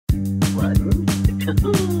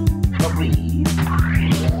Breathe.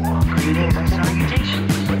 Greetings and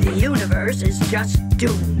salutations. The universe is just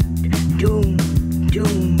doomed. Doomed.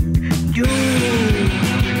 Doomed. Doomed.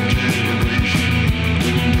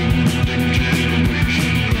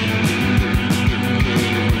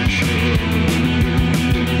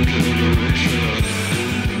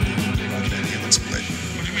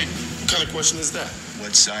 What kind of question is that?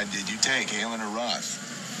 What side did you take, Halen or Roth?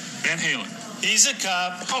 Van Halen. He's a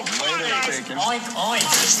cop. Oh, Later, taken. Oink, oink.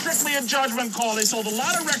 Strictly a judgment call. They sold a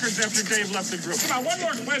lot of records after Dave left the group. Come on, one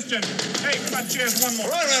more question. Hey, come on, Chazz, one more.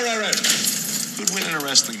 Right. Who'd win in a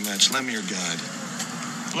wrestling match, Lemmy or God?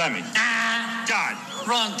 Lemmy. God.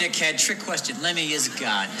 Wrong, dickhead. Trick question. Lemmy is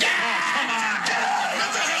God.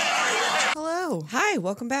 Hello. Hi,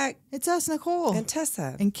 welcome back. It's us, Nicole. And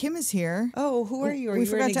Tessa. And Kim is here. Oh, who are you? Are we you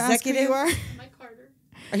forgot an to ask who executive? you are.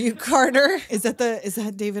 Are you Carter? Is that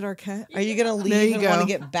David Arquette? Are you gonna leave There you and go. want to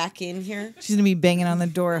get back in here? She's gonna be banging on the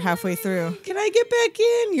door halfway through. Can I get back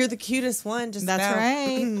in? You're the cutest one. Just That's about.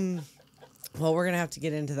 right. Well, we're gonna have to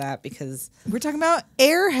get into that because We're talking about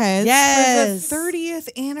Airheads Yes. for the 30th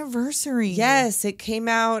anniversary. yes, it came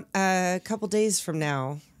out a couple days from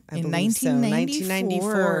now. I In believe so.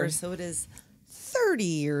 1994. So it is 30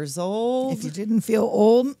 years old. If you didn't feel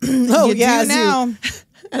old, Oh, you yeah, do now.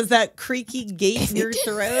 As that creaky gate in your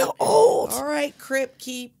throat. Old. All right, Crypt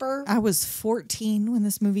Keeper. I was 14 when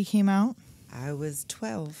this movie came out, I was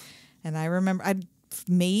 12. and I remember I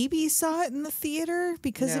maybe saw it in the theater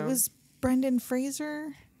because it No. was Brendan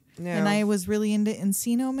Fraser. No. And I was really into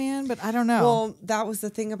Encino Man, but I don't know. Well, that was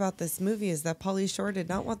the thing about this movie is that Pauly Shore did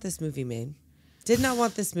not want this movie made. Did not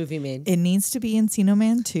want this movie made. It needs to be Encino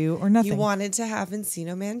Man 2 or nothing. He wanted to have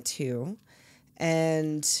Encino Man 2,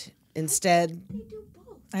 and instead...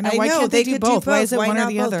 I know. Why can't they do could both? Why is it Why one not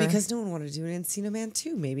or the both? other? Because no one wanted to do an Encino Man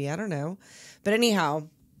 2, maybe. I don't know. But anyhow,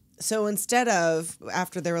 so instead of,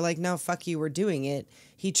 after they were like, no, fuck you, we're doing it,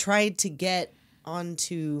 he tried to get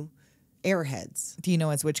onto Airheads. Do you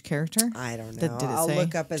know it's which character? I don't know. Did it I'll say?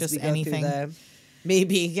 look up as Just we go anything? through the...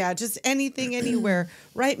 Maybe, yeah, just anything, anywhere.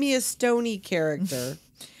 Write me a Stony character.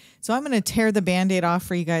 So I'm going to tear the Band-Aid off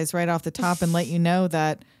for you guys right off the top and let you know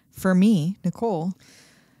that for me, Nicole,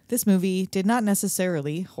 this movie did not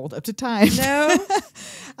necessarily hold up to time. No?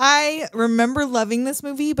 I remember loving this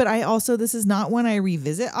movie, but this is not one I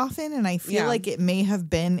revisit often, and I feel like it may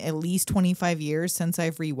have been at least 25 years since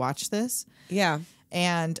I've rewatched this. Yeah.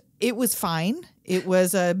 And it was fine. It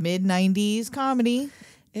was a mid-90s comedy.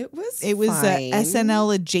 It was fine.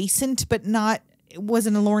 SNL adjacent, but not. It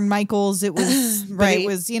wasn't a Lorne Michaels. It was Right. But it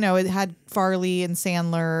was, it had Farley and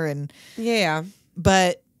Sandler and Yeah.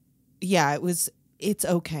 But yeah, it's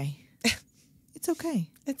okay. It's okay.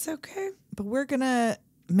 It's okay. But we're gonna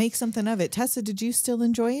make something of it. Tessa, did you still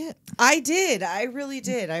enjoy it? I did. I really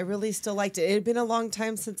did. I really still liked it. It had been a long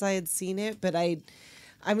time since I had seen it, but I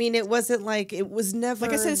mean, it wasn't like, it was never...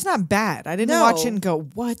 Like I said, it's not bad. I didn't No. watch it and go,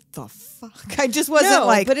 what the fuck? I just wasn't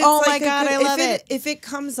like, but it's oh my like God, I love it. If it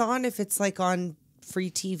comes on, if it's like on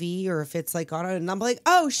free TV or if it's like on, and I'm like,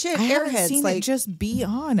 oh shit, I haven't Airheads. seen like, it just be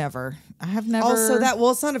on ever. I have never. Also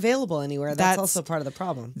it's not available anywhere. That's also part of the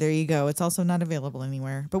problem. There you go. It's also not available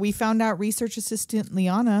anywhere. But we found out research assistant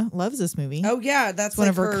Liana loves this movie. Oh yeah, that's It's one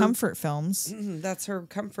like of her comfort films. That's her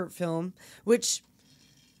comfort film, which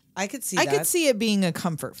I could see. I could see it being a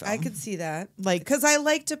comfort film. I could see that, Like- because I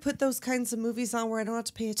like to put those kinds of movies on where I don't have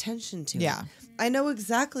to pay attention to. Yeah. it. I know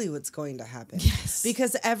exactly what's going to happen. Yes.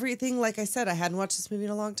 Because everything, like I said, I hadn't watched this movie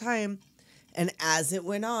in a long time, and as it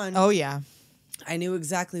went on, Oh yeah, I knew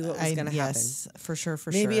exactly what was going to happen. yes, for sure,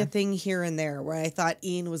 for Maybe sure. a thing here and there where I thought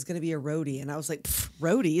Ian was going to be a roadie, and I was like,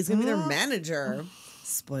 roadie? He's going to be their manager.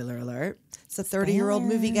 Spoiler alert. It's a 30-year-old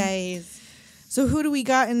movie, guys. So who do we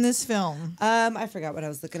got in this film? I forgot what I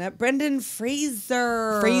was looking at. Brendan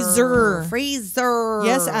Fraser. Fraser.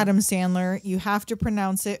 Yes, Adam Sandler. You have to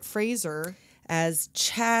pronounce it Fraser. As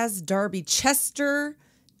Chazz Darby. Chazz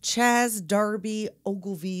Darby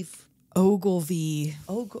Ogilvie. Ogilvie.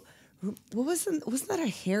 What wasn't that a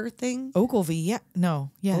hair thing? Ogilvie. Yeah. No.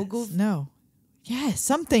 Yes. Ogilvie? No. Yes.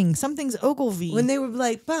 Something's Ogilvie. When they would be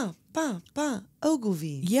like, bah, bah, bah,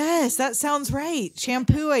 Ogilvie. Yes, that sounds right.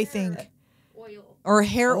 Shampoo, I think. Oil. Or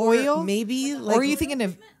hair Or oil. maybe. Or are you thinking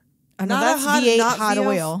of? Oh, no, Not that's a hot, V8 not hot VO,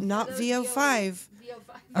 oil. Not VO5.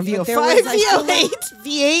 Or But VO5. there was, I feel like-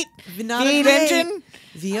 V8. Not V8 a V8. engine.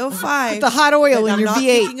 VO5. Put the hot oil And in I'm your not V8.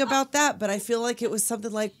 thinking about that, but I feel like it was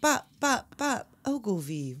something like bop, bop, bop,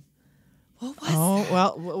 Ogilvie. What was Oh, that?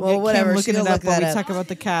 well, we'll Well, get whatever, Kim she looking can it up look while that we up. talk about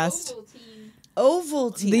the cast.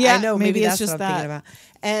 Ovaltine. Yeah, I know, maybe maybe it's that's just what I'm that.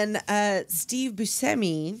 thinking about. And Steve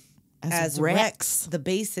Buscemi as Rex, the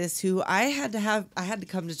bassist, who I had to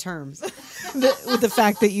come to terms with the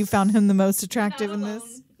fact that you found him the most attractive in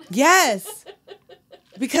this. Yes,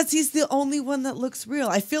 because he's the only one that looks real.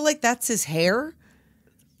 I feel like that's his hair.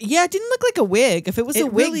 Yeah, it didn't look like a wig. If it was a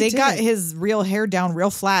wig, really they got didn't. his real hair down real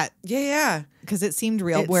flat. Yeah. Because it seemed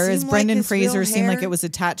real. It Whereas seemed Brendan like his real Fraser seemed like hair. it was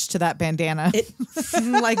attached to that bandana. It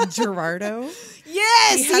seemed like Gerardo.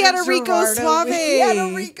 Yes, he had a Rico Gerardo. Suave. He had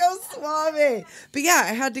a Rico Suave. But yeah,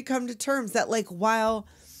 I had to come to terms that like while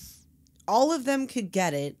all of them could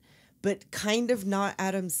get it, but kind of not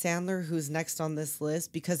Adam Sandler, who's next on this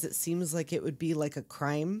list, because it seems like it would be like a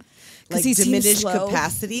crime, like he seems diminished slow.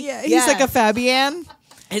 capacity. Yeah, he's like a Fabian.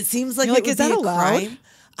 It seems like You're it like, would is that be a allowed? crime.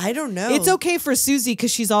 I don't know. It's okay for Susie because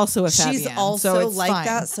she's also a Fabian. She's also so it's like fine.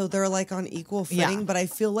 that, so they're like on equal footing. Yeah. But I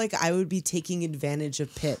feel like I would be taking advantage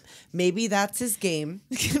of Pip. Maybe that's his game.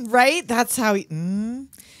 Right? That's how he...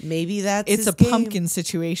 Maybe that's It's his a game. pumpkin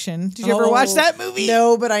situation. Did you ever watch that movie?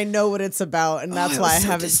 No, but I know what it's about, and that's it why was I so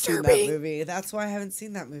haven't seen disturbing. that movie. That's why I haven't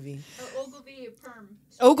seen that movie. Ogilvy Perm.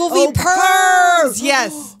 Ogilvy Perms!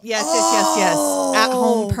 Yes. Yes. Oh. At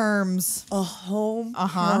home perms. A home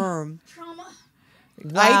perm. Trauma.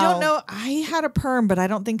 Wow. I don't know. I had a perm, but I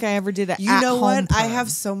don't think I ever did it. You know what? I have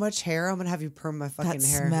so much hair. I'm gonna have you perm my fucking that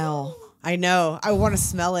hair. smell. I know. I want to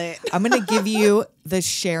smell it. I'm gonna give you the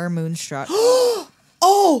Cher Moonstruck.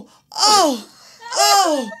 Oh.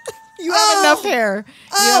 You have enough hair.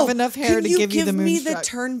 You have enough hair Can to give you the me the Moonstruck.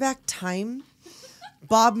 turn back time?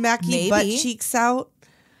 Bob Mackie Maybe. butt cheeks out.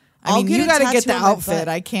 I mean, you got to get the outfit.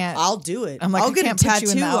 I can't. I'll do it. I'm like, I'll I get a can't put you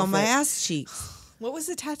in tattoo the on my outfit. ass cheeks. What was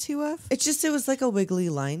the tattoo of? It was like a wiggly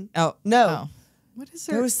line. Oh No. Oh. What is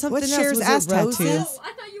there? There was something What's else. Cher's Was ass it roses? tattoo? Oh,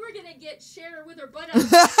 I thought you were gonna get Cher with her butt out.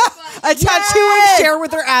 A tattoo of Cher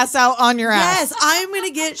with her ass out on your ass. Yes, I'm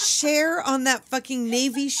gonna get Cher on that fucking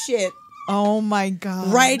Navy shit, Oh my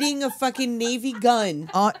god. riding a fucking Navy gun.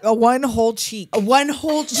 A one whole cheek. One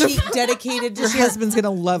whole cheek dedicated to Your Cher. husband's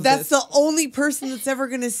gonna love That's this. the only person that's ever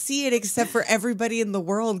going to see it except for everybody in the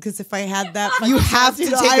world. Because if I had that, You fucking have to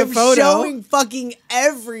tattoo, take a I'm photo. showing fucking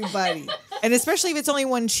everybody. And especially if it's only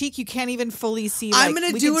one cheek, you can't even fully see. I'm like, going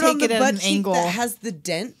to we do can it on take the at butt an cheek angle. that has the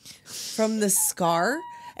dent from the scar,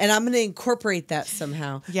 and I'm going to incorporate that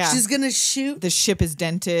somehow. Yeah. She's going to shoot The ship is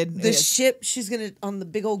dented. the ship. She's going to, on the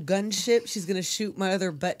big old gun ship, she's going to shoot my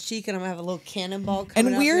other butt cheek, and I'm going to have a little cannonball coming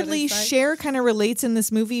And out the weirdly, other side. Cher kind of relates in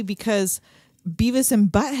this movie because Beavis and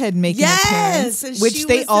Butthead make an Yes, appearance, and which she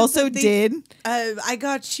they was also they- did. I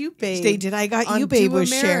Got You, Babe. They did I Got on You, Babe Do with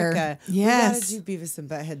Cher. America. Yes. We gotta do Beavis and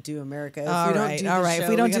Butthead Do America. If All we don't right, do all the right. show, If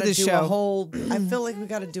we don't do gotta the show. a whole. I feel like we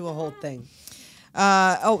got to do a whole thing.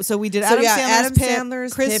 So we did So, Adam yeah, Sandler's Adam Pip,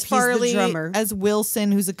 Sandler's Chris Pip, he's the Farley drummer. as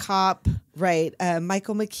Wilson, who's a cop. Right.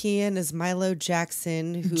 Michael McKean is Milo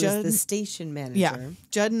Jackson, who is Judd- the station manager. Yeah.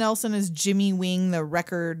 Judd Nelson is Jimmie Wing, the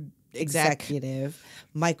record Executive.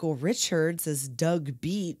 Michael Richards is Doug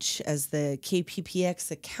Beach as the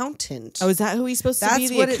KPPX accountant. Oh, is that who he's supposed to be? That's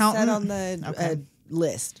The what accountant? it said on the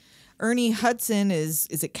list. Ernie Hudson is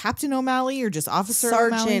it Captain O'Malley or just Officer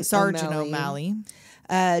O'Malley? Sergeant Sergeant O'Malley.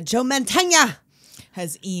 O'Malley. Joe Mantegna.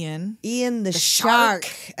 Has Ian. Ian the Shark.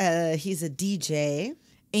 He's a DJ.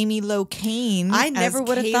 Amy Locane. I never as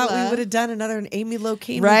would have thought we Kayla. would have done another Amy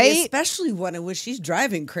Locane Right? movie, especially one in which she's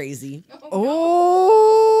driving crazy.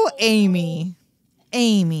 Oh, Amy.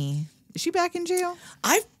 Amy. Is she back in jail?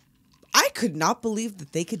 I could not believe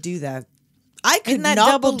that they could do that. I could Isn't that not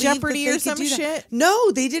double believe that Jeopardy they or could some do that. shit?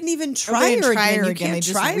 No, they didn't even try they didn't her try again. her You again. can't They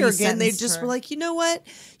just try her again. They resentenced just her. were like, you know what?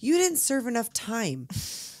 You didn't serve enough time.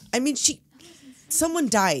 I mean, someone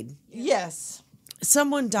died. Yes.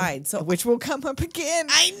 Someone died. So Which will come up again.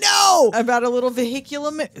 I know. About a little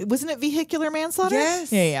vehicular. Wasn't it vehicular manslaughter?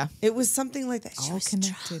 Yes. Yeah. It was something like that. She All was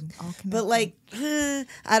connected. drunk. All connected. But like,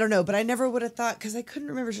 I don't know. But I never would have thought, because I couldn't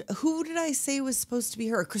remember. Who did I say was supposed to be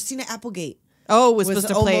her? Christina Applegate. Oh, was supposed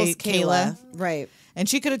to play almost Kayla. Right. And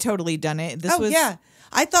she could have totally done it. This was yeah.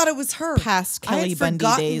 I thought it was her. past I had Kelly Bundy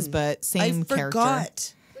forgotten. days, but same I character.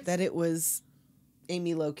 forgot that it was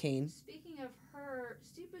Amy Locane. Speaking of her,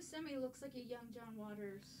 Steve Buscemi looks like a young John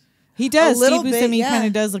Waters. He does. A little Steve bit, Buscemi yeah. kind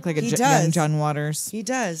of does look like a He young does. John Waters. He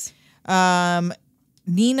does.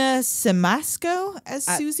 Nina Siemaszko as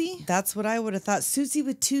Susie. That's what I would have thought. Susie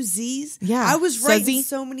with 2 Z's. Yeah. I was writing Suzy.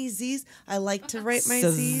 so many Z's. I like to write my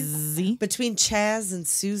Z's. Suzy. Between Chazz and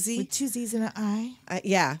Susie. With 2 Z's and an I.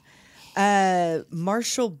 Yeah.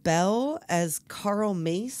 Marshall Bell as Carl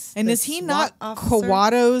Mace. And the is he SWAT not officer.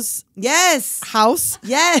 Kawato's Yes. house?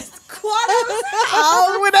 Yes.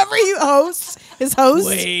 Oh, whenever he hosts, his host.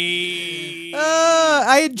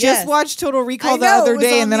 I had just Yes. watched Total Recall I the know, other it was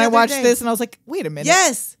day, on and then the I other watched day. this, and I was like, wait a minute.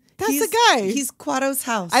 Yes. That's the guy. He's Quato's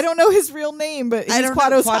house. I don't know his real name, but he's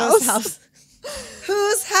Quato's house.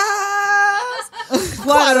 Whose house?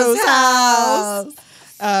 Quato's house.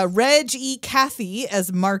 Reg E. Cathey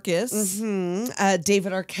as Marcus.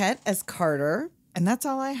 David Arquette as Carter. And that's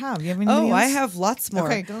all I have. You have anybody else? I have lots more.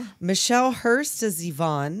 Okay, go. Michelle Hurst as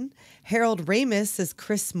Yvonne. Harold Ramis as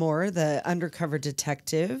Chris Moore, the undercover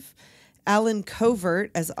detective. Alan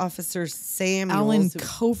Covert as Officer Samuels. Alan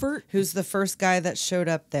Covert? Who's the first guy that showed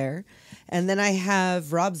up there. And then I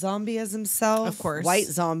have Rob Zombie as himself. Of course. White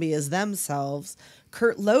Zombie as themselves.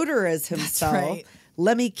 Kurt Loder as himself. That's right.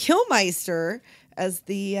 Lemmy Kilmeister as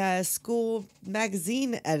the school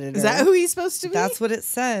magazine editor. Is that who he's supposed to be? That's what it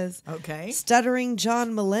says. Okay. Stuttering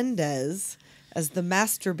John Melendez as the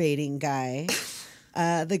masturbating guy.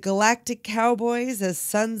 The Galactic Cowboys as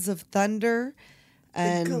Sons of Thunder.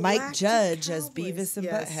 And Mike Judge as Beavis and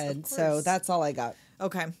Butthead. So that's all I got.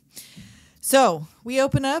 Okay. So we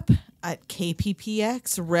open up at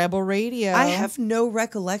KPPX Rebel Radio. I have no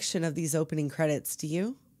recollection of these opening credits. Do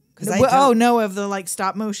you? No, of the like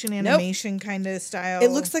stop motion animation kind of style.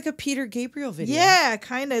 It looks like a Peter Gabriel video. Yeah,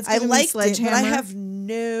 kind of. I liked it, but I have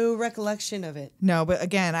no recollection of it. No, but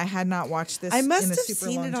again, I had not watched this. I must in a have super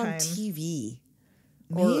seen long it on time. TV.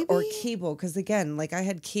 Maybe? Or cable, because again, like I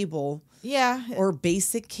had cable. Yeah. Or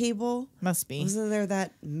basic cable. Must be. Wasn't there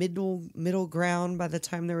that middle ground by the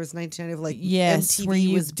time there was 1990? Like yes, MTV where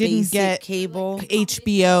you was didn't basic get HBO.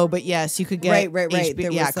 HBO, but yes, you could get right.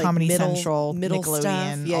 There yeah, was like Comedy middle Central, stuff.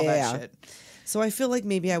 Nickelodeon, all that shit. So I feel like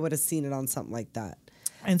maybe I would have seen it on something like that.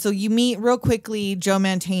 And so you meet real quickly Joe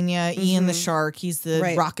Mantegna, Ian the Shark. He's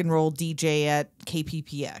the rock and roll DJ at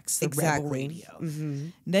KPPX, the Rebel Radio.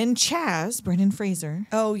 Then Chazz, Brendan Fraser.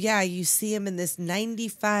 Oh, yeah. You see him in this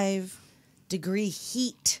 95-degree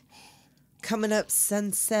heat coming up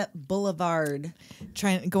Sunset Boulevard.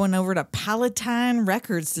 Going over to Palatine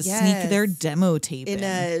Records to sneak their demo tape in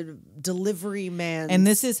a delivery man. And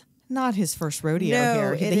this is not his first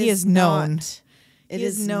rodeo here. He is known. known. He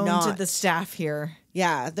is known to the staff here.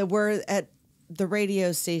 Yeah, we're at the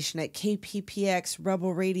radio station at KPPX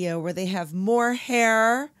Rebel Radio where they have more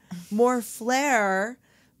hair, more flair,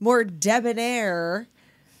 more debonair.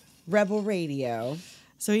 Rebel Radio.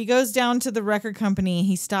 So he goes down to the record company.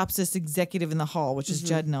 He stops this executive in the hall, which is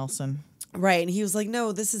Judd Nelson. Right, and he was like,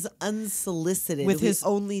 "No, this is unsolicited. With his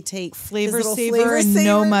only take flavor saver and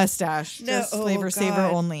no mustache. No, just flavor saver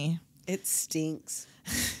only. It stinks."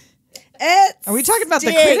 Are we talking about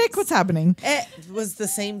the critic? What's happening? It was the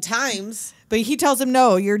same times. But he tells him,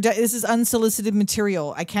 no, this is unsolicited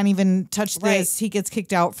material. I can't even touch this. He gets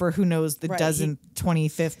kicked out for who knows the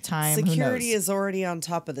 25th time. Security is already on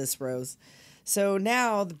top of this, Rose. So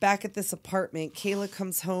now, back at this apartment, Kayla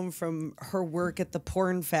comes home from her work at the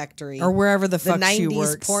porn factory. Or wherever the fuck she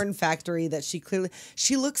works. The 90s porn factory that she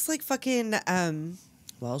looks like fucking,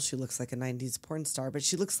 she looks like a 90s porn star, but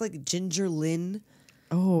she looks like Ginger Lynn.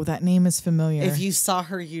 Oh, that name is familiar. If you saw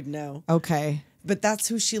her, you'd know. Okay. But that's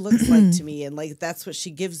who she looks like to me, and like that's what she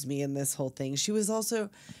gives me in this whole thing. She was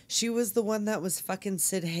the one that was fucking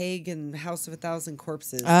Sid Haig in House of a Thousand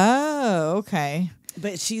Corpses. Oh, okay.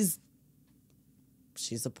 But she's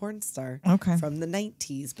a porn star. Okay. From the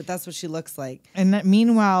 90s, but that's what she looks like. And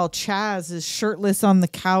meanwhile, Chazz is shirtless on the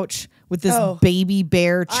couch with this baby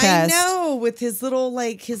bear chest. I know, with his little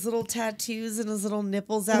tattoos and his little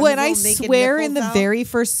nipples out. When I swear in the very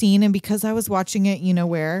first scene, and because I was watching it, you know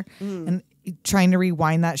where, and trying to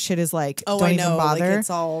rewind that shit is like, don't even bother. Like it's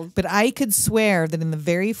all... But I could swear that in the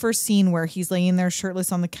very first scene where he's laying there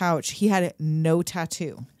shirtless on the couch, he had no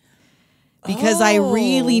tattoo. Because I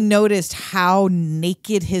really noticed how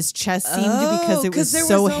naked his chest seemed because it was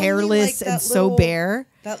so hairless and so bare.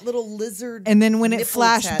 That little lizard. And then when it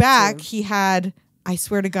flashed back, he had, I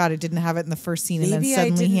swear to God, it didn't have it in the first scene. Maybe and then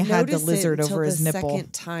suddenly he had the lizard it over his nipple.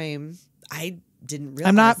 Second time, I didn't realize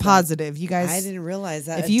I'm not that. Positive. You guys. I didn't realize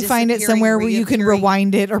that. If you find it somewhere where you can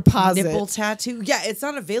rewind it or pause nipple it. tattoo. Yeah, it's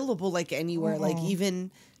not available like anywhere, like even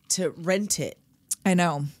to rent it. I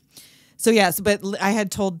know. So yes, but I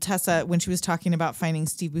had told Tessa when she was talking about finding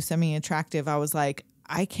Steve Buscemi attractive, I was like,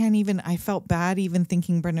 I felt bad even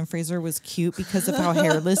thinking Brendan Fraser was cute because of how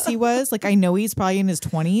hairless he was. Like, I know he's probably in his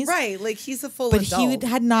 20s. Right, like he's a full but adult. He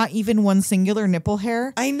had not even one singular nipple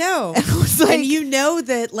hair. I know. And, I was like, and you know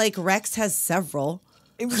that like Rex has several.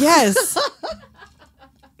 Yes.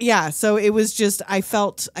 Yeah, so it was just I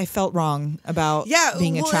felt wrong about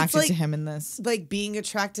being attracted to him in this. Like being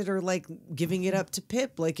attracted or like giving it up to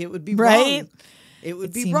Pip, like it would be wrong. It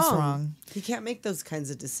would be wrong. He can't make those kinds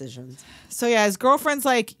of decisions. So yeah, his girlfriend's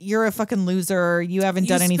like, "You're a fucking loser. You haven't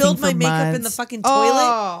done anything for months." You spilled my makeup in the fucking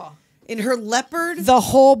toilet. in her leopard The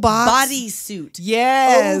whole box. bodysuit.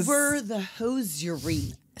 Yes. Over the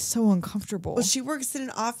hosiery. So uncomfortable. Well, she works in an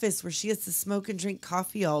office where she has to smoke and drink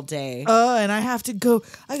coffee all day. And I have to go.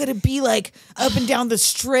 I got to be like up and down the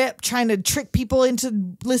strip trying to trick people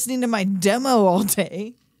into listening to my demo all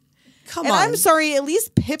day. Come And on. I'm sorry, at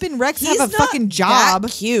least Pip and Rex He's have a not fucking job.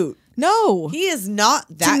 that cute. No. He is not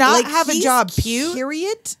that to not like, have a he's job, cute,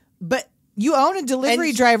 period. but You own a delivery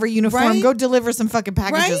And- driver uniform. right? Go deliver some fucking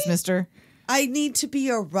packages, Right? mister. I need to be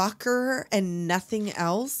a rocker and nothing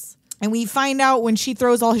else. And we find out when she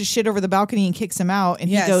throws all his shit over the balcony and kicks him out, and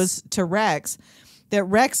Yes. he goes to Rex, that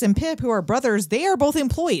Rex and Pip, who are brothers, they are both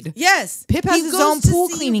employed. Yes. Pip has He his goes own to pool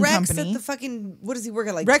see cleaning Rex company. At the fucking, what does he work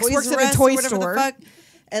at? Like Rex Toys works R at a Us toy or whatever store. the fuck.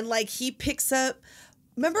 And like he picks up.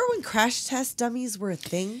 Remember when crash test dummies were a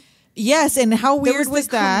thing? Yes, and how There weird was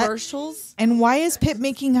the that? commercials. And why is Pip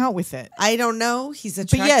making out with it? I don't know. He's But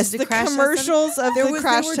attracted yes, to the crash test commercials dummies. of the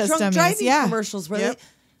crash there were test drunk dummies. driving Yeah. commercials where Yep.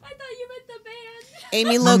 I thought you meant the band.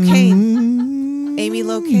 Amy Locane. Amy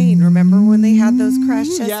Locane. Remember when they had those crash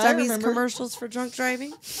test Yeah, I dummies remember. commercials for drunk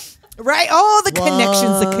driving? Right? Oh, the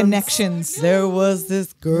connections, the connections. There was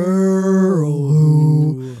this girl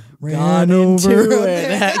who ran into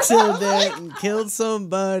an accident and killed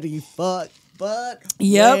somebody. Fuck. But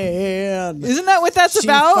Yep. man, Isn't that what that's she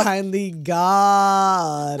about? finally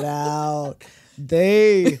got out.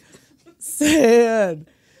 They said,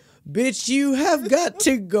 "Bitch, you have got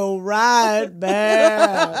to go right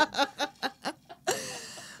back."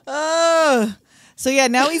 So yeah,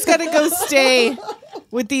 now he's got to go stay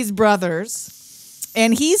with these brothers.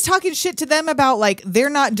 And he's talking shit to them about like they're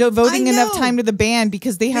not devoting I enough know. time to the band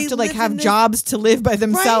because they have They to like live have in this- jobs to live by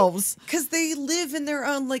themselves. Because they live in their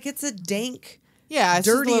own, like it's a dank, Yeah, it's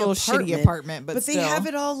just dirty a little shitty apartment, but they still. have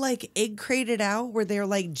it all like egg crated out where they're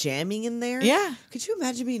like jamming in there. Yeah. Could you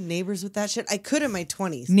imagine being neighbors with that shit? I could in my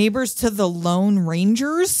 20s. Neighbors to the Lone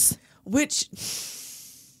Rangers. Which,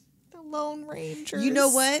 The Lone Rangers. you know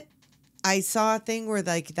what? I saw a thing where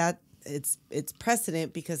like that it's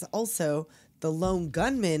precedent because also the lone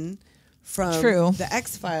gunman from True. the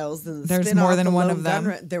X-Files and the There's spin-off, more than the one Lone of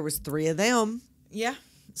them. there was 3 of them. Yeah.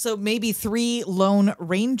 So maybe 3 Lone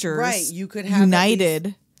Rangers. Right, you could have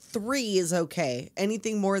united. 3 is okay.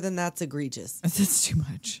 Anything more than that's egregious. That's too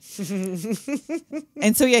much.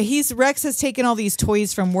 And so yeah, Rex has taken all these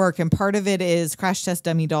toys from work, and part of it is crash test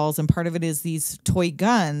dummy dolls, and part of it is these toy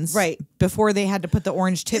guns. Right. Before they had to put the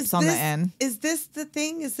orange tips on the end. Is this the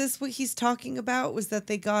thing? Is this what he's talking about? Was that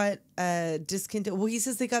they got discontinued? Well, he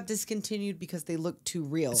says they got discontinued because they look too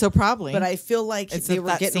real. So probably. But I feel like It's they at were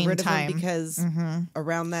that getting same rid of time. him because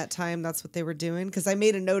around that time, that's what they were doing. Because I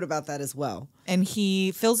made a note about that as well. And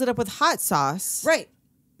he fills it up with hot sauce. Right.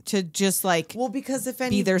 To just like Well, because if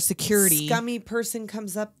any their security. scummy person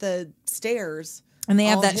comes up the stairs, and they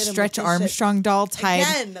have I'll that hit 'em with Stretch this Armstrong shit. doll tied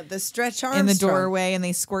Again, the Stretch Armstrong in the doorway, and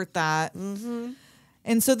they squirt that. Mm-hmm.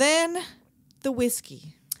 And so then the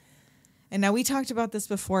whiskey. And now we talked about this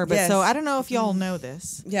before, but Yes. so I don't know if y'all know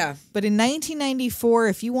this. Yeah. But in 1994,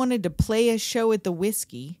 if you wanted to play a show at the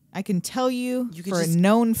whiskey, I can tell you, You could for a just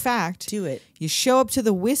known fact, do it. You show up to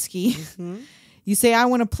the whiskey, you say, I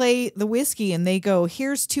want to play the whiskey, and they go,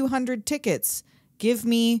 here's 200 tickets. Give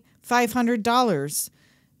me $500.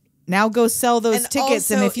 Now go sell those tickets,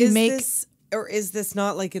 and also, if you is make... this, or is this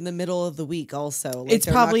not like in the middle of the week also? Like It's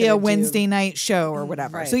they're not probably a gonna do- Wednesday night show or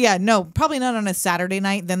whatever. right. So yeah, no, probably not on a Saturday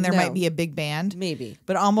night. Then there No. might be a big band. Maybe.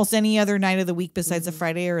 But almost any other night of the week besides a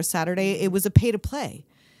Friday or a Saturday, it was a pay to play.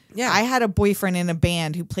 Yeah. I had a boyfriend in a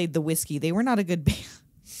band who played the whiskey. They were not a good band.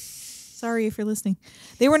 Sorry if you're listening.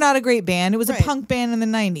 They were not a great band. It was Right. a punk band in the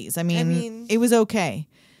 90s. I mean, it was okay.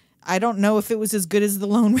 I don't know if it was as good as the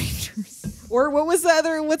Lone Rangers. Or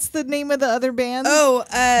what's the name of the other band? Oh,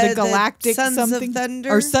 the Galactic Sons something? of Thunder.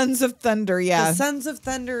 Or Sons of Thunder, yeah. The Sons of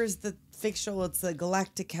Thunder is the fictional. It's the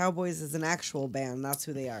Galactic Cowboys is an actual band. That's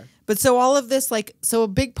who they are. But so all of this, like, so a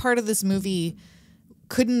big part of this movie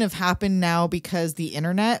couldn't have happened now because the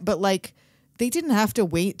internet, but like they didn't have to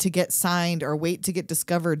wait to get signed or wait to get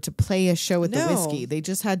discovered to play a show at the No. whiskey. They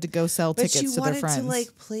just had to go sell But tickets she to their wanted friends. to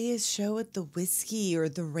like play a show at the Whiskey or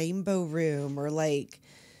the Rainbow Room or like,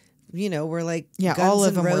 you know, where like Yeah, Guns all of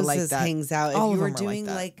N' them were Roses like that. hangs out. All if of you were them were like doing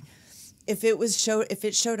that. like, if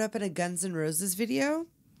it showed up in a Guns N' Roses video,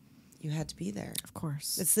 you had to be there. Of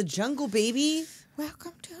course. It's the jungle, baby.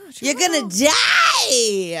 Welcome to You're gonna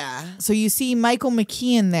die. So you see Michael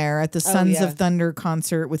McKean there at the Sons yeah. of Thunder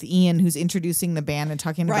concert with Ian, who's introducing the band and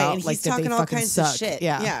talking Right, about and like he's that they talking all fucking kinds suck. of shit.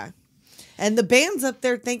 Yeah. Yeah. And the band's up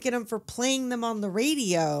there thanking him for playing them on the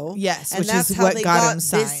radio. Yes, and which that's is how what they got him this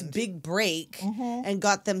signed. big break and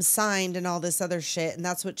got them signed and all this other shit. And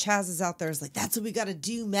that's what Chazz is out there is like, that's what we got to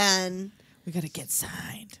do, man. We got to get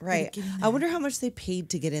signed. Right. I wonder how much they paid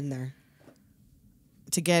to get in there.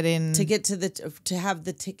 To get in. To get to have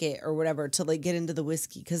the ticket or whatever, to like get into the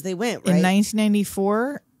whiskey. Because they went, right? In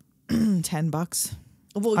 1994, $10.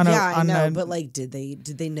 Well, I know. But like, did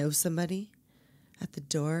they know somebody at the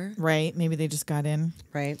door? Right. Maybe they just got in.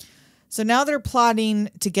 Right. So now they're plotting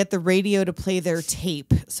to get the radio to play their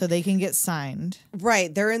tape so they can get signed.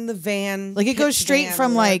 Right. They're in the van. Like it goes straight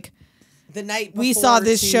from like the night we saw before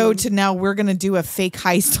this show to now we're going to do a fake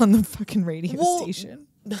heist on the fucking radio station.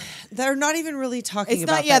 They're not even really talking It's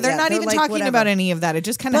about not, yeah, that they're yet. not even like, talking whatever. about any of that. It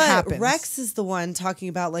just kind of happens. Rex is the one talking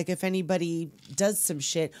about like if anybody does some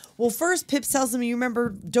shit. Well, first Pip tells him, you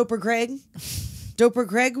remember Doper Greg? Doper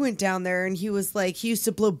Greg went down there and he was like, he used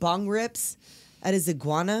to blow bong rips at his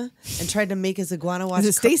iguana and tried to make his iguana watch. Is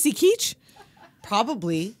it Stacy Keach?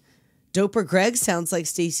 Probably. Doper Greg sounds like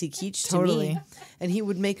Stacy Keach to me. And he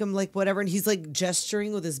would make him like whatever. And he's like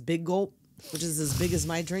gesturing with his big gulp, which is as big as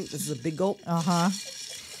my drink. This is a big gulp. Uh-huh.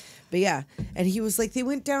 But yeah, and he was like, they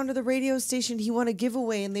went down to the radio station. He won a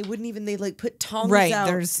giveaway, and they wouldn't even. They like put tongs out.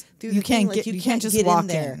 You can't just walk in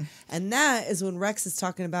there. And that is when Rex is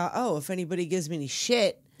talking about, oh, if anybody gives me any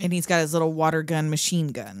shit, and he's got his little water gun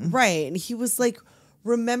machine gun, right? And he was like,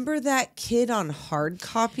 remember that kid on Hard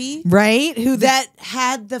Copy, right? Who that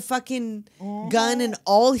had the fucking gun, and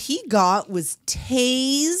all he got was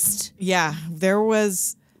tased. Yeah, there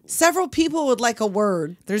was. Several people would like a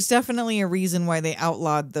word. There's definitely a reason why they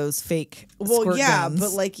outlawed those fake squirt guns.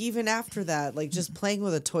 But like even after that, like just playing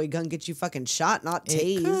with a toy gun gets you fucking shot, not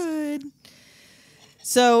tased. It could.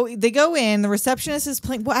 So they go in. The receptionist is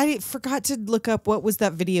playing. Well, I forgot to look up what was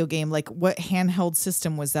that video game. Like what handheld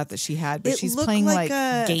system was that she had? But she's playing like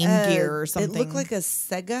Game Gear or something. It looked like a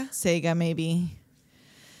Sega maybe.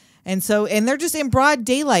 And they're just in broad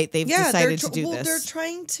daylight. They've decided to do this. They're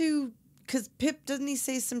trying to. Because Pip, doesn't he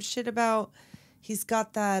say some shit about he's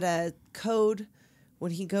got that code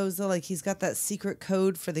when he goes, like he's got that secret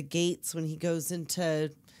code for the gates when he goes into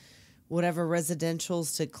whatever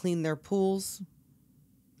residentials to clean their pools?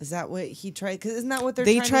 Is that what he tried? Because isn't that what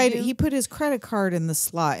they tried to do? He put his credit card in the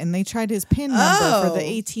slot and they tried his PIN number for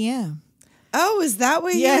the ATM. Oh, is that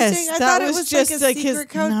what he was saying? I thought it was just like a secret his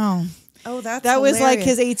code. No. Oh, that was like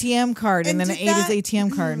his ATM card and then it ate his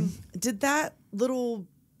ATM card. Did that little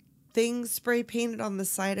thing spray painted on the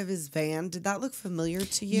side of his van, did that look familiar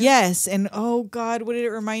to you? Yes, and oh god, what did it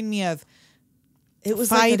remind me of? It was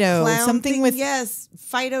Fido, like a clown something thing. with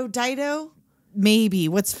Fido Dido. Maybe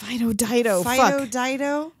what's Fido Dido? Fido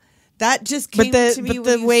Dido. That just came to me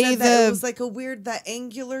when you said that. It was like a weird, that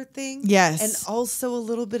angular thing. Yes, and also a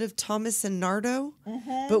little bit of Thomas and Nardo.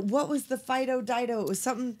 But what was the Fido Dido? It was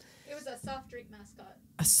something. It was a soft drink mascot.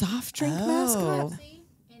 A soft drink mascot.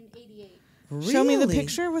 In '88. Really? Show me the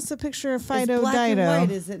picture. What's the picture of Fido it's black Dido? And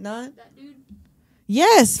white, is it not? That dude.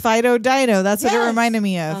 Yes, Fido Dido. That's what it reminded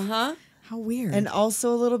me of. Uh-huh. How weird. And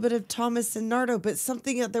also a little bit of Thomas and Nardo, but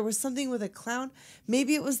there was something with a clown.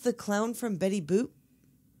 Maybe it was the clown from Betty Boop.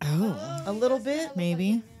 Oh. A little bit?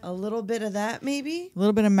 Maybe. A little bit of that, maybe? A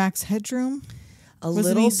little bit of Max Headroom. Wasn't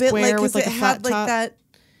little bit square with like it a had flat top? that.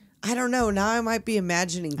 I don't know. Now I might be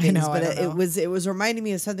imagining things, but I don't know. it was reminding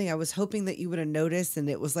me of something I was hoping that you would have noticed, and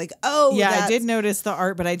it was like, oh, yeah, I did notice the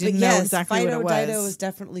art, but I didn't know exactly Fido what it was. Dido was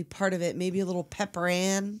definitely part of it. Maybe a little Pepper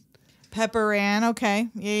Ann. Pepper Ann, okay,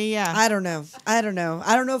 yeah. I don't know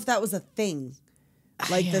if that was a thing,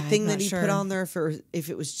 like the thing that he put on there for if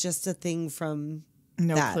it was just a thing from.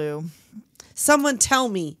 No clue. Someone tell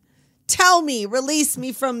me, release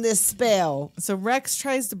me from this spell. So Rex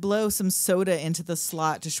tries to blow some soda into the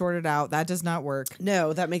slot to short it out. That does not work.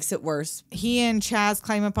 No, that makes it worse. He and Chazz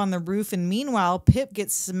climb up on the roof, and meanwhile, Pip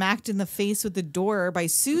gets smacked in the face with the door by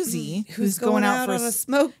Susie, who's going out for on a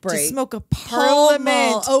smoke break to smoke a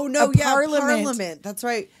parliament. Oh no, parliament. That's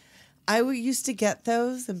right. I used to get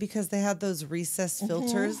those, and because they had those recessed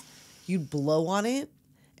filters, you'd blow on it.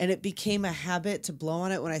 And it became a habit to blow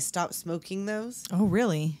on it when I stopped smoking those. Oh,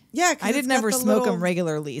 really? Yeah. I did never smoke them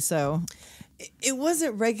regularly, so. It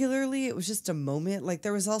wasn't regularly. It was just a moment. Like,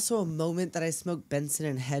 there was also a moment that I smoked Benson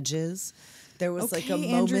and Hedges. There was like a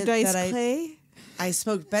moment that I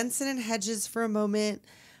smoked Benson and Hedges for a moment.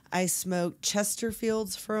 I smoked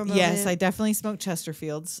Chesterfields for a moment. Yes, I definitely smoked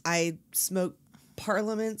Chesterfields. I smoked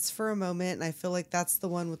Parliaments for a moment, and I feel like that's the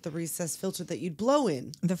one with the recessed filter that you'd blow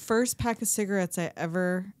in. The first pack of cigarettes I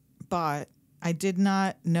ever bought I did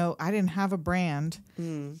not know. I didn't have a brand.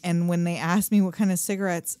 And when they asked me what kind of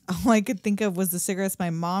cigarettes, all I could think of was the cigarettes my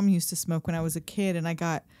mom used to smoke when I was a kid. And I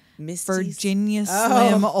got Misty's? Virginia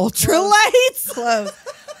Slim Ultralights. Close.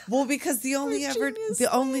 Well, because the only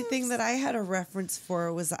Virginia thing that I had a reference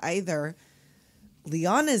for was either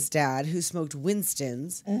Liana's dad, who smoked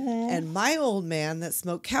Winston's, and my old man that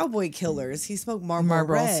smoked Cowboy Killers. He smoked Marlboro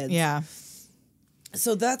Reds. Yeah.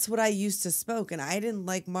 So that's what I used to smoke, and I didn't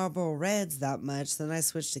like Marlboro Reds that much. Then I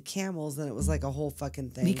switched to Camels, and it was like a whole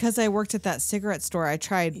fucking thing. Because I worked at that cigarette store, I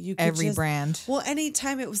tried every brand. Well,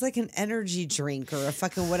 anytime it was like an energy drink or a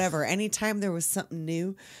fucking whatever. Anytime there was something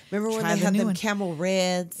new. Remember when they had them Camel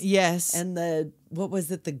Reds? Yes. And what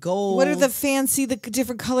was it? The gold. What are the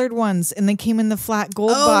different colored ones? And they came in the flat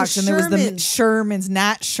gold box. And there was the Sherman's,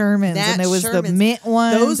 Nat Sherman's. And there was the mint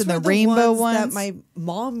ones. Those and were the rainbow ones ones. that my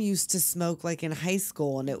mom used to smoke like in high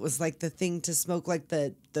school. And it was like the thing to smoke like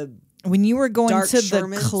the when you were going dark to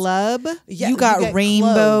Sherman's. the club, Yeah, you got rainbow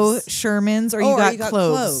cloves. Sherman's or you got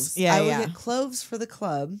cloves. Yeah, I would get cloves for the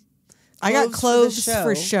club. I got cloves for the show.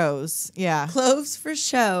 for shows. Yeah. Cloves for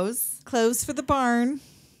shows. Cloves for the barn.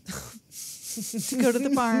 To go to the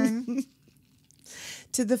barn.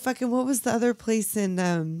 To the fucking, what was the other place in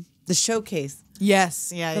the showcase?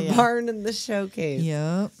 Yes. Yeah. The barn and the showcase.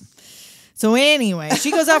 Yep. So anyway,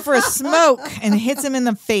 she goes out for a smoke and hits him in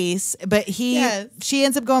the face, but she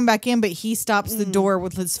ends up going back in, but he stops the door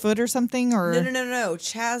with his foot or something. Or No.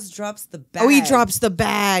 Chazz drops the bag. Oh, he drops the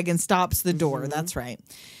bag and stops the door. That's right.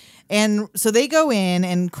 And so they go in,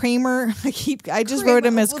 and Kramer. I just wrote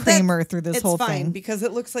him as Kramer through this whole thing. It's fine because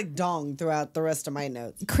it looks like Dong throughout the rest of my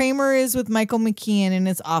notes. Kramer is with Michael McKean in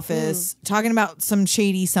his office talking about some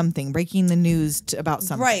shady something, breaking the news about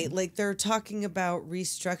something. Right, like they're talking about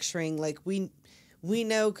restructuring. Like we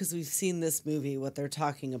know because we've seen this movie what they're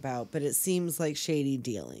talking about, but it seems like shady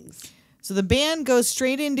dealings. So the band goes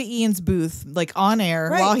straight into Ian's booth, like on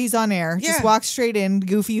air, while he's on air. Yeah. Just walks straight in,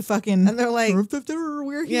 goofy fucking. And they're like,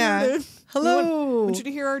 we're here. Yeah. Hello. I want you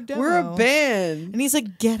to hear our demo. We're a band. And he's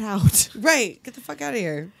like, get out. Right. Get the fuck out of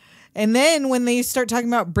here. And then when they start talking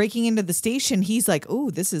about breaking into the station, he's like,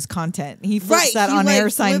 oh, this is content. He flips that on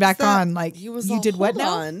air sign back on. Like, you did what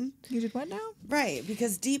now? You did what now? Right.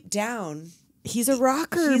 Because deep down, he's a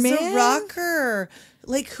rocker, he's man. a rocker.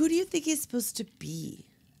 Like, who do you think he's supposed to be?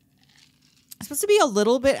 Supposed to be a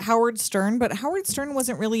little bit Howard Stern, but Howard Stern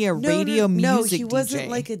wasn't really a radio music DJ. No, he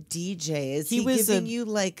wasn't like a DJ. Is he was giving you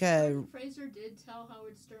like a... Fraser did tell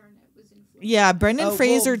Howard Stern it was influenced. Yeah, Brendan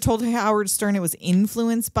Fraser told Howard Stern it was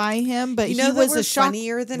influenced by him, but you know he was we're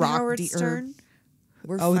funnier than Howard Stern?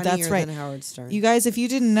 We're funnier that's right. than Howard Stern. You guys, if you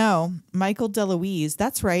didn't know, Michael DeLuise,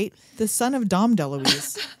 that's right, the son of Dom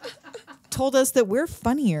DeLuise, told us that we're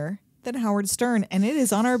funnier than Howard Stern, and it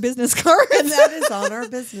is on our business card. And that is on our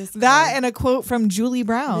business card. That and a quote from Julie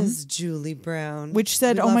Brown. Ms. Julie Brown. Which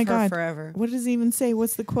said, we oh my love her God. forever. What does it even say?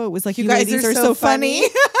 What's the quote? It was like, you guys ladies are so funny.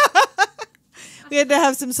 We had to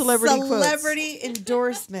have some celebrity quotes. Celebrity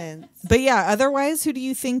endorsements. But yeah, otherwise, who do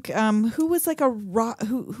you think, who was like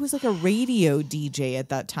who was like a radio DJ at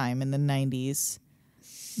that time in the 90s?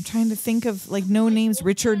 I'm trying to think of like no names.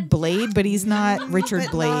 Richard Blade, but he's not Richard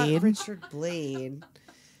Blade. Not Richard Blade.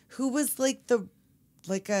 Who was like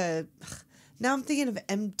now I'm thinking of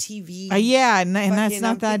MTV. Yeah, and that's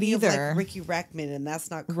not that either. Like Ricky Rackman, and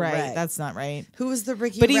that's not correct. Right, that's not right. Who was the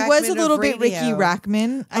Ricky Rackman? But he was a little bit radio? Ricky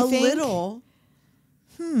Rackman, I think. A little.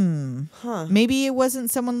 Huh. Maybe it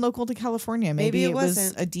wasn't someone local to California. Maybe it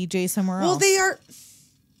was a DJ somewhere else. Well,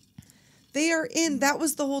 they are in. That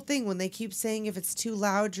was the whole thing when they keep saying if it's too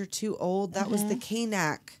loud, you're too old. That was the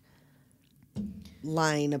Kanak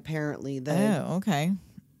line, apparently. Okay.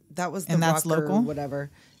 That was the and that's rocker, local,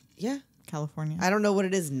 whatever. Yeah, California. I don't know what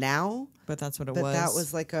it is now, but that's what it was. was.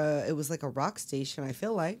 That was like a rock station. I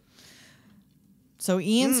feel like. So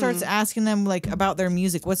Ian starts asking them like about their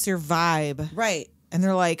music. What's your vibe? Right. And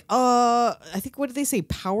they're like, I think, what did they say?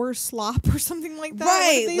 Power slop or something like that?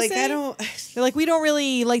 Right. Like, say? I don't. They're like, we don't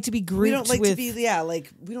really like to be grouped We don't like with. to be, like,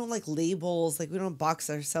 we don't like labels. Like, we don't box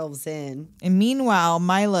ourselves in. And meanwhile,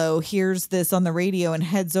 Milo hears this on the radio and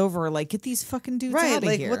heads over, like, get these fucking dudes out of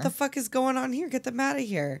here. What the fuck is going on here? Get them out of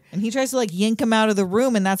here. And he tries to, like, yank him out of the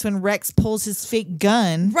room. And that's when Rex pulls his fake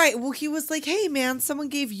gun. Right. Well, he was like, hey, man, someone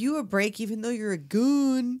gave you a break, even though you're a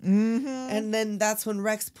goon. Mm-hmm. And then that's when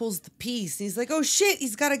Rex pulls the piece. And he's like, oh, shit,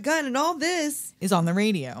 he's got a gun. And all this is on the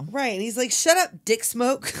radio. Right. And he's like, shut up, Dick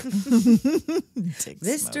Smoke.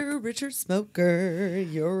 Mr. Richard Smoker,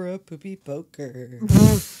 you're a poopy poker.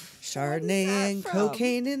 Chardonnay and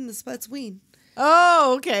cocaine in the Sputz Ween.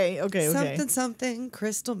 Oh, okay. Something,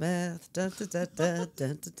 crystal meth. Da, da, da, da,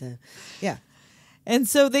 da, da, da. Yeah. And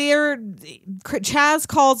so Chazz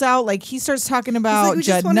calls out, like he starts talking about "We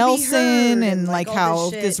just Judd wanna be heard," Nelson and, and like, like all how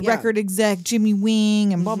this shit, this yeah. record exec, Jimmie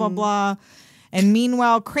Wing, and blah, blah, blah. And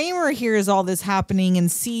meanwhile, Kramer hears all this happening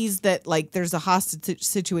and sees that like there's a hostage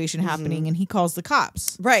situation happening, and he calls the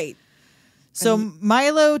cops. Right. So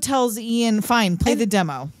Milo tells Ian, fine, play the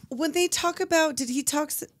demo. When they talk about,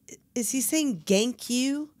 is he saying gank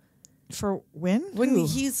you? For when? When Who?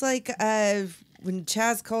 he's like, when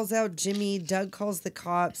Chazz calls out Jimmy, Doug calls the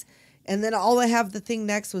cops, and then all I have the thing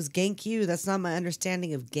next was gank you. That's not my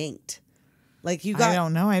understanding of ganked. Like you got. I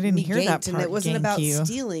don't know. I didn't me hear that ganked, and part. it wasn't gank about you.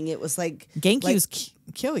 stealing. It was like Gank like, you's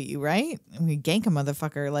kill you, right? I mean, gank a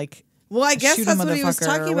motherfucker, like. Well, I guess shoot a that's what he was motherfucker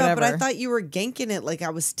talking or about, but I whatever. thought you were ganking it like I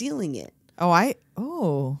was stealing it.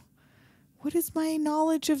 What is my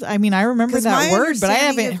knowledge of? I mean, I remember 'Cause my that word, but I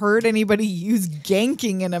understanding haven't of- heard anybody use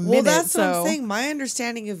ganking in a minute. Well, that's so. what I'm saying. My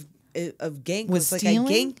understanding of gank Was was like stealing?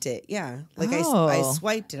 I ganked it. Yeah, like I Oh.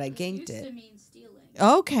 swiped it. I ganked Used to it. mean stealing.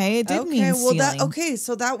 Okay, it did mean stealing.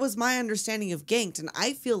 So that was my understanding of ganked, and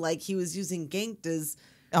I feel like he was using ganked as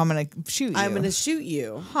I'm gonna shoot you. I'm going to shoot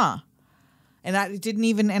you. Huh. And I didn't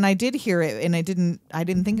even, and I did hear it, and I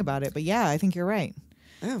didn't think about it. But yeah, I think you're right.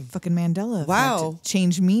 Oh. Fucking Mandela. Wow. effect.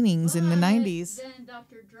 Changed meanings in the But 90s. Then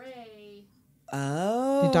Dr. Dre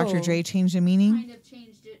Oh. Did Dr. Dre change the meaning? kind of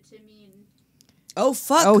changed it to mean. Oh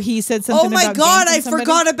fuck. Oh, he said something. Oh my about god, ganking I somebody?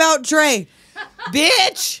 forgot about Dre.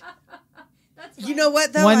 Bitch. That's You know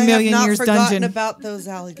what though? 1 I million have not years forgotten dungeon. about those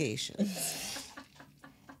allegations.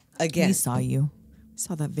 Again. We saw you. We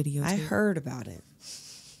saw that video. I too. heard about it.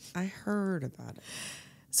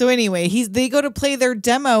 So anyway, they go to play their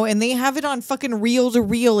demo and they have it on fucking reel to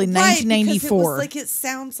reel in Right, because 1994. it was like it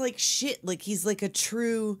sounds like shit. Like he's like a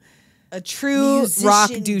true musician rock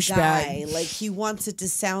guy. douchebag. Like he wants it to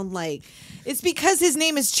sound like It's because his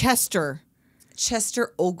name is Chester.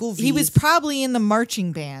 Chester Ogilvie. He was probably in the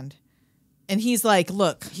marching band. And he's like,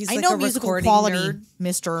 look, He's I like know a musical recording quality, nerd.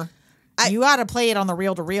 mister. You got to play it on the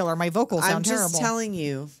reel to reel or my vocals I'm sound just terrible. telling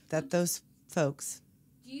you that those folks.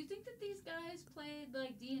 Do you think that these guys played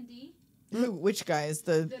like D&D? Which guys?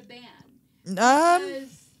 The The band. um Because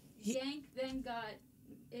Yank then got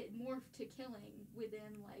it morphed to killing within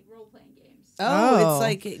like role playing games. Oh, Oh. it's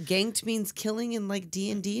like ganked means killing in like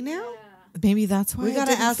D&D now. Yeah. maybe that's why We it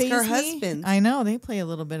gotta didn't ask faze our me. husbands. I know they play a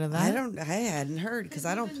little bit of that. I hadn't heard because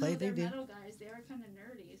I don't even play. though They they're do. metal guys, they are kind of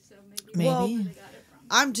nerdy, so maybe Maybe. that's where they got it from.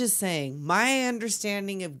 I'm just saying, my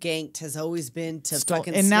understanding of ganked has always been to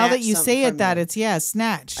fucking. And now that snatch you something say it, from that you. it's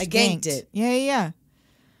snatched. I ganked it. Yeah.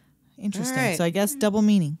 Interesting. All right. So I guess double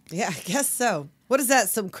meaning. Yeah, I guess so. What is that?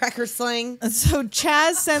 Some cracker slang? So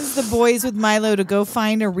Chazz sends the boys with Milo to go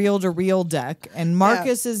find a reel-to-reel deck, and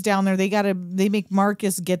Marcus is down there. They make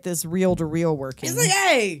Marcus get this reel-to-reel working. He's like,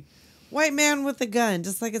 hey, white man with a gun,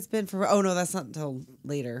 just like it's been for. Oh no, that's not until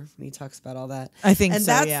later when he talks about all that. I think and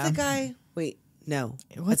so, that's yeah. the guy. Wait, no.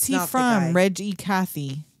 What's that's he not the from? guy. Reg E.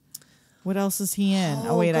 Cathey. What else is he in? Oh,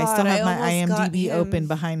 Oh, wait, I God, still have I my almost got IMDb him- open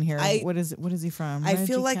behind here. I- What is he from? I Reg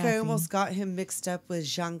feel E. like I Cathey. almost got him mixed up with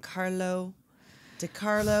Giancarlo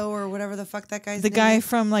DiCarlo or whatever the fuck that guy's the name guy is.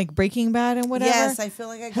 from like Breaking Bad and whatever. Yes, I feel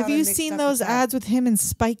like I got Have him you mixed seen up those with that. ads with him and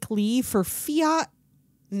Spike Lee for Fiat?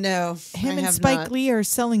 No, Him I and have Spike not. Lee are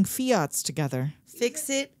selling Fiats together.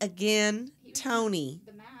 Fix it again, Tony.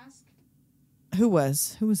 The Mask. Who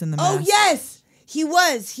was in the Oh Mask? yes, he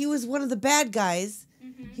was. He was one of the bad guys.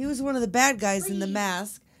 He was one of the bad guys in the Freeze.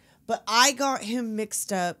 mask. But I got him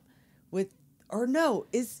mixed up with, or no,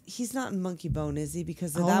 he's not in Monkey Bone, is he?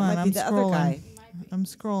 Because Hold that on, might be I'm the other scrolling. guy. I'm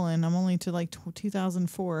scrolling. I'm only to like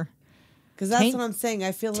 2004. Because that's Tank- what I'm saying.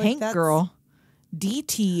 I feel like Tank that's Girl.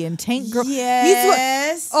 DT and Tank Girl.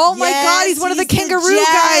 Yes. Oh my God, he's one of the kangaroo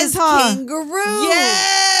guys, huh? Kangaroo.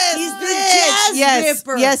 Yes, He's the bitch. jazz Yes,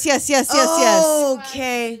 ripper. yes.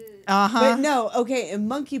 Okay. Uh-huh. But no, okay. In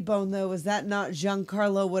Monkey Bone though, was that not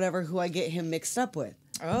Giancarlo whatever who I get him mixed up with?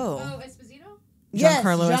 Oh. Oh, Esposito? Yes,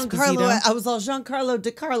 Giancarlo Esposito? I was all Giancarlo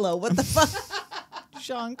DiCarlo. What the fuck?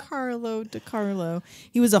 Giancarlo DiCarlo.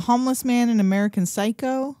 He was a homeless man in American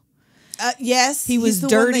Psycho. Yes, He was he's the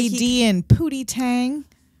one Dirty that D in Pootie Tang.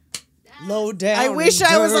 Low down. I wish and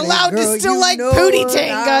I was dirty, allowed to girl, still you like know Pootie it.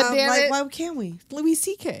 Tang, I'm goddammit. like, why can't we? Louis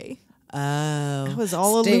C.K. Oh, That was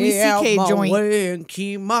all a stay Louis out C.K. my joint. way and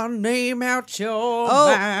keep my name out your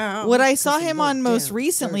Oh, mouth. what I saw 'Cause him low on most down,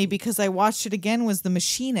 recently dirty. because I watched it again was The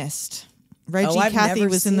Machinist. Reggie Oh, I've Cathey never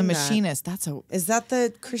was in The seen that. Machinist. That's Is that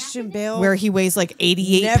the Christian Bale? where he weighs like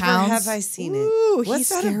 88 Never pounds. have I seen it. Ooh, What's he's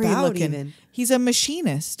that scary about looking. even? He's a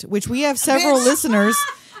machinist, which we have several listeners.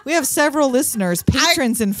 We have several listeners,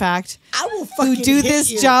 patrons, in fact, I will who fucking do hit this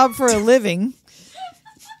you. job for a living.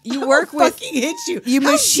 You work with fucking hit you. you How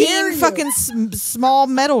dare machine you? fucking small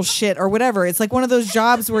metal shit or whatever. It's like one of those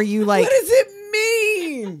jobs where you like. What does it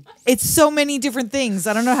mean? It's so many different things.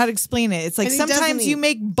 I don't know how to explain it. It's like And he doesn't sometimes you eat.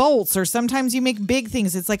 make bolts or sometimes you make big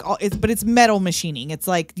things. It's like but it's metal machining. It's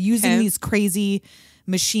like using Okay. these crazy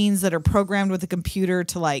machines that are programmed with a computer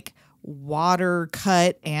to like water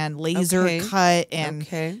cut and laser Okay. cut and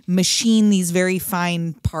Okay. machine these very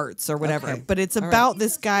fine parts or whatever. Okay. But it's All right. about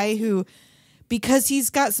this guy who, because he's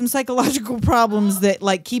got some psychological problems that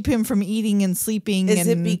like keep him from eating and sleeping. Is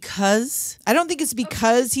it and because? I don't think it's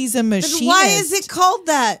because he's a Then machinist. why is it called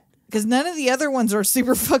that? Because none of the other ones are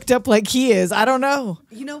super fucked up like he is. I don't know.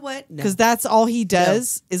 You know what? No. Because that's all he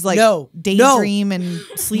does is like No. daydream and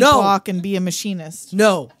sleepwalk and be a machinist.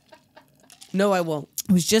 No, I won't.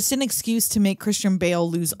 It was just an excuse to make Christian Bale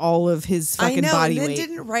lose all of his I fucking know. body And then weight.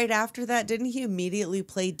 didn't right after that? Didn't he immediately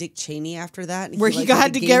play Dick Cheney after that? And Where he like,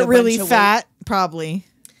 got to gain get a really bunch of fat, probably. weight?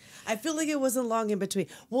 I feel like it wasn't long in between.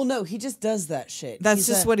 Well, no, he just does that shit. That's He's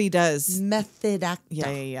just a what he does. method actor.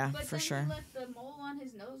 Yeah, But for then sure. he let the mole on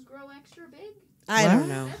his nose grow extra big. I What? don't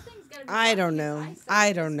know. That thing's gotta be I don't fucking know. his eyesight I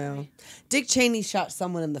at don't this know. point. Dick Cheney shot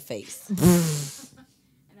someone in the face, And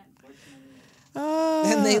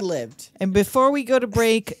unfortunately, and they lived. And before we go to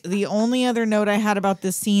break, the only other note I had about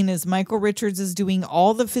this scene is Michael Richards is doing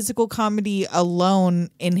all the physical comedy alone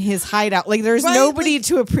in his hideout. Like there's Right, nobody like-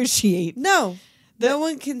 to appreciate. No, no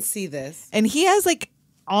one can see this. And he has like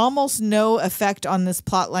almost no effect on this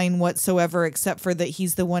plot line whatsoever, except for that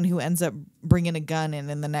he's the one who ends up bringing a gun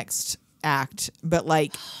in the next act. But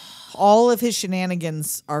like all of his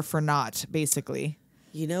shenanigans are for naught, basically.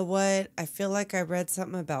 You know what? I feel like I read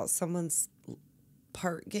something about someone's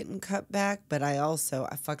part getting cut back, but I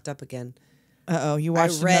fucked up again. Uh-oh, you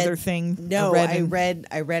watched another thing? No, read I and-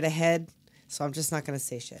 read ahead, so I'm just not going to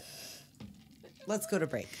say shit. Let's go to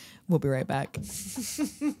break. We'll be right back.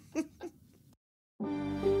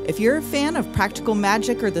 If you're a fan of Practical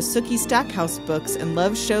Magic or the Sookie Stackhouse books and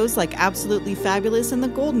love shows like Absolutely Fabulous and The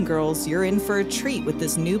Golden Girls, you're in for a treat with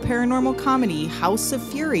this new paranormal comedy, House of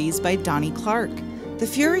Furies by Donnie Clark. The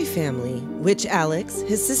Fury family, Witch Alex,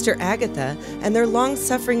 his sister Agatha, and their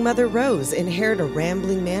long-suffering mother Rose inherit a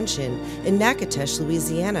rambling mansion in Natchitoches,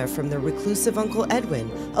 Louisiana from their reclusive Uncle Edwin,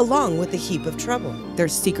 along with a heap of trouble.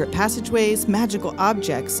 There's secret passageways, magical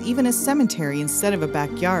objects, even a cemetery instead of a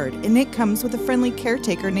backyard, and it comes with a friendly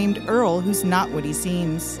caretaker named Earl who's not what he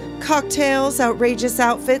seems. Cocktails, outrageous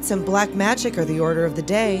outfits, and black magic are the order of the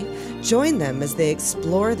day. Join them as they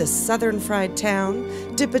explore the southern fried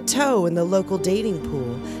town, dip a toe in the local dating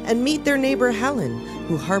pool, and meet their neighbor Helen,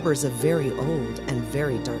 who harbors a very old and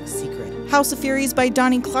very dark secret. House of Furies by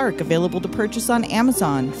Donnie Clark, available to purchase on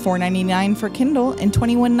Amazon, $4.99 for Kindle and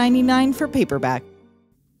 $21.99 for paperback.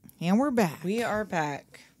 And we're back. We are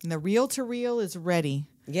back. And the reel-to-reel is ready.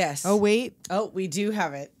 Yes. Oh, wait. Oh, we do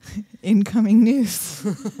have it. Incoming news.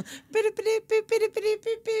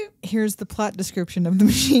 Here's the plot description of The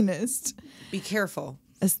Machinist. Be careful.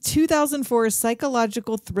 A 2004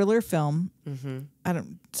 psychological thriller film,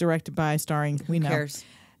 directed by, starring, we know. cares?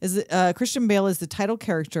 Christian Bale is the title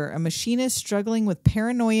character, a machinist struggling with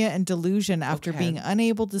paranoia and delusion after Okay. being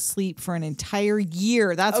unable to sleep for an entire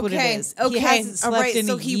year. That's what it is. Okay. He hasn't slept All right. in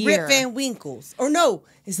So a he year. Rip Van Winkles. Or no,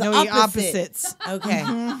 it's the No, he opposite. opposites. Okay.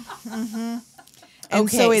 And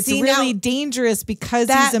Okay, so it's see, really now- dangerous because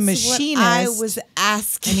That's he's a what machinist. I was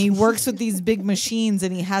asking. and he works with these big machines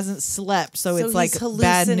and he hasn't slept. So, it's he's like bad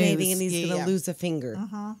hallucinating news. and he's Yeah, gonna yeah. lose a finger.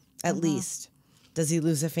 At least. Does he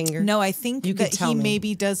lose a finger? No, I think You could that tell he me.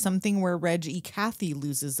 maybe does something where Reg E. Cathey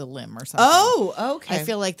loses a limb or something. Oh, okay. I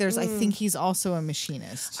feel like I think he's also a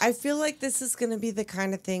machinist. I feel like this is going to be the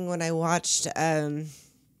kind of thing when I watched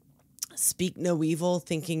Speak No Evil,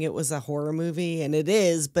 thinking it was a horror movie, and it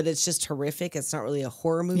is, but it's just horrific. It's not really a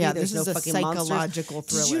horror movie. Yeah, There's this no is a fucking monsters. psychological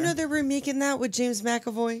Did you thriller. know they were making that with James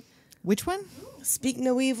McAvoy? Which one? Speak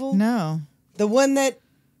No Evil? No. The one that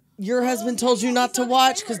your husband told you not to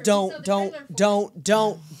watch because don't.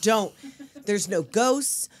 There's no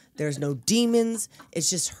ghosts. There's no demons. It's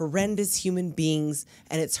just horrendous human beings,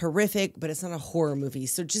 and it's horrific, but it's not a horror movie.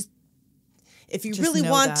 So just, if you Just really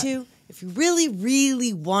know want that. to, if you really,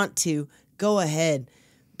 really want to, go ahead.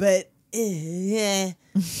 But,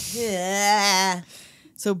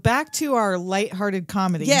 So back to our lighthearted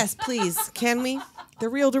comedy. yes, please. Can we? The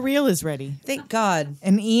reel-to-reel is ready. Thank God.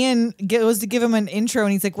 And Ian goes to give him an intro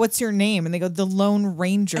and he's like, "What's your name?" And they go, "The Lone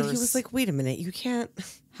Rangers." And he was like, wait a minute, you can't.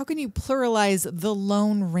 "How can you pluralize the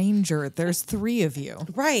Lone Ranger? There's 3 of you."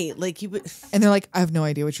 Right. Like, you would. And they're like, "I have no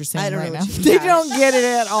idea what you're saying I don't right know now." what you They got. don't get it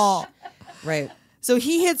at all. Right. So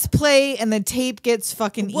he hits play and the tape gets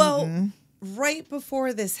fucking Well, eaten. right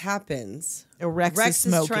before this happens, Rex is is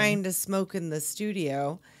smoking. trying to smoke in the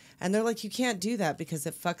studio, and they're like, you can't do that because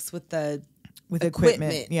it fucks with the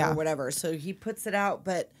equipment yeah. or whatever. So he puts it out.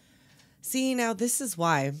 But see, now this is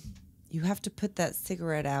why you have to put that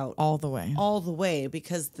cigarette out all the way,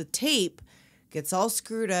 because the tape gets all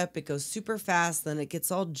screwed up. It goes super fast. Then it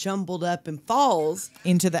gets all jumbled up and falls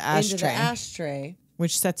into the ashtray.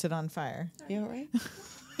 Which sets it on fire. You all right?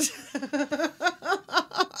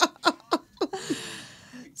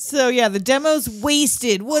 So, yeah, the demo's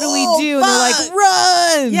wasted. What do we do? Fuck. They're like,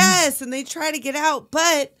 run! Yes, and they try to get out,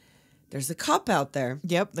 but there's a cop out there.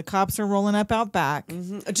 Yep, the cops are rolling up out back.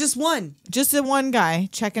 Mm-hmm. Just one. Just the one guy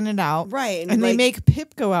checking it out. Right. And they make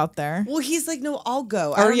Pip go out there. Well, he's like, no, I'll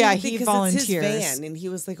go. Or, yeah, he volunteers. It's his van, and he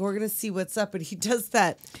was like, we're going to see what's up, and he does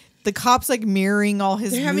that. The cop's like mirroring all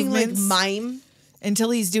his They're movements. having like mime.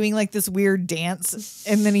 Until he's doing like this weird dance,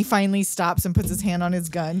 and then he finally stops and puts his hand on his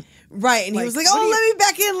gun. Right, and he was like, "Oh,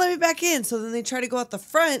 let me back in." So then they try to go out the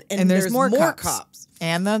front, and there's more cops.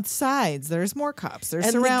 And the sides, there's more cops. They're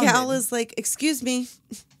and surrounded. The gal is like, "Excuse me,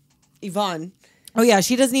 Yvonne." Oh yeah,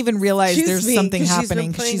 she doesn't even realize there's something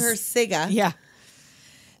happening. She's been playing her Sega. Yeah.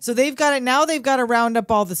 So they've got it now. They've got to round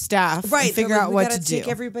up all the staff, right? And figure out what to do. Take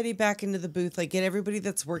everybody back into the booth. Like get everybody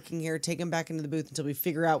that's working here, take them back into the booth until we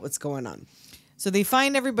figure out what's going on. So they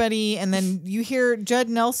find everybody, and then you hear Judd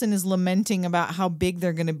Nelson is lamenting about how big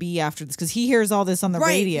they're going to be after this, because he hears all this on the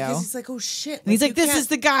radio. Because he's like, oh, shit. And he's like, this is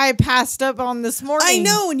the guy I passed up on this morning. I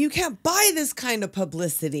know, and you can't buy this kind of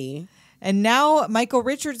publicity. And now Michael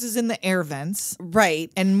Richards is in the air vents.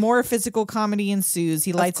 Right. And more physical comedy ensues.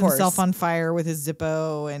 He lights himself on fire with his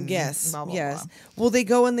Zippo. And blah, blah, blah. Well, they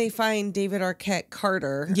go and they find David Arquette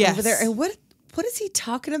Carter over there. And what is he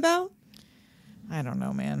talking about? I don't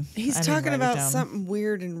know, man. He's talking about something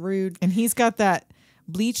weird and rude. And he's got that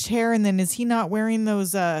bleached hair. And then is he not wearing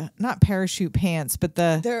those, not parachute pants, but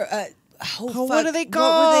they're, what are they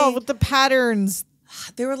called? With the patterns.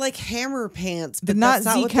 They were like hammer pants. But not Z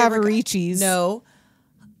Cavaricci's. No.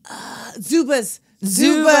 Zubas.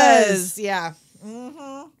 Yeah.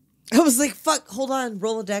 Mm-hmm. I was like, fuck, hold on.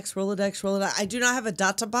 Rolodex. I do not have a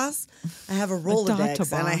database. I have a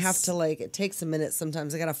Rolodex. And I have to, it takes a minute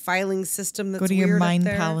sometimes. I got a filing system that's weird. Go to your mind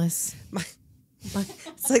palace.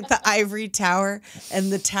 It's like the ivory tower.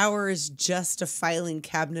 And the tower is just a filing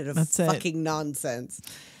cabinet of fucking nonsense.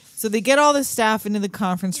 So they get all the staff into the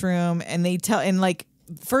conference room and they tell,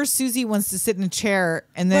 first Susie wants to sit in a chair,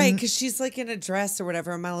 and then right, because she's like in a dress or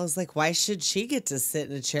whatever. And Milo's like, "Why should she get to sit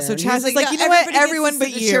in a chair?" So Chazz is like, "You know what? Everyone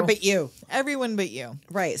but you. Everyone but you."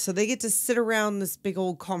 Right. So they get to sit around this big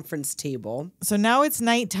old conference table. So now it's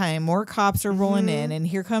nighttime. More cops are rolling in, and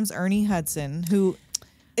here comes Ernie Hudson, who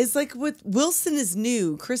is like, with Wilson is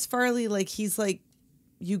new. Chris Farley, he's like,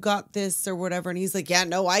 "You got this" or whatever, and he's like, "Yeah,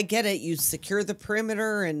 no, I get it. You secure the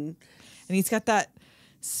perimeter," and he's got that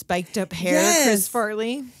spiked up hair, Chris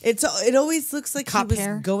Farley. It always looks like he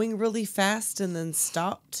was going really fast and then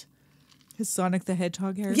stopped. His Sonic the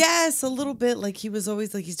Hedgehog hair? Yes, a little bit. Like he was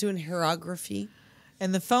always he's doing hairography.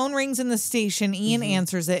 And the phone rings in the station. Ian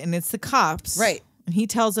answers it, and it's the cops. Right. And he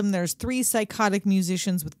tells them there's 3 psychotic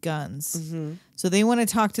musicians with guns. Mm-hmm. So they want to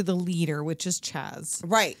talk to the leader, which is Chazz.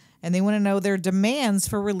 Right. And they want to know their demands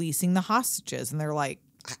for releasing the hostages. And they're like,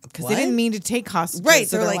 because they didn't mean to take hostages. Right.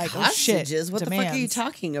 So they're like, hostages? Oh, shit, what demands. the fuck are you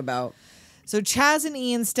talking about? So Chazz and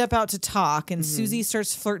Ian step out to talk, and Susie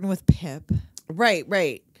starts flirting with Pip.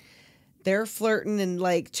 Right. They're flirting, and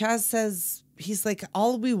Chazz says, he's like,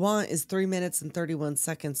 all we want is 3 minutes and 31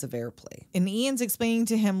 seconds of airplay. And Ian's explaining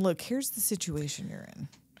to him, look, here's the situation you're in.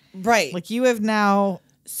 Right. You have now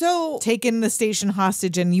taken the station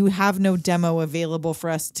hostage, and you have no demo available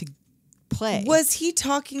for us to play. Was he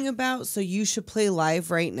talking about, so you should play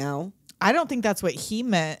live right now? I don't think that's what he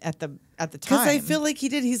meant at the time. Because I feel like he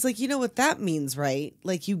did. He's like, you know what that means, right?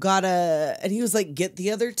 You gotta, and he was like, get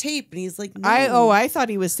the other tape. And he's like, no. I thought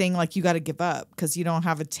he was saying you gotta give up because you don't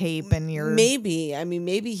have a tape and you're. Maybe. I mean,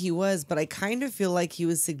 maybe he was, but I kind of feel like he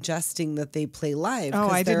was suggesting that they play live. Oh,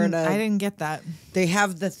 I didn't get that. They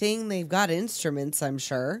have the thing, they've got instruments, I'm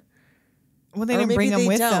sure. Well, they didn't bring them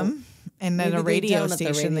with them. And at a radio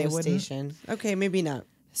station, they wouldn't. Okay, maybe not.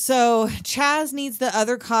 So Chazz needs the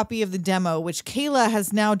other copy of the demo, which Kayla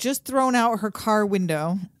has now just thrown out her car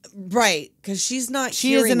window. Right. Because she's not.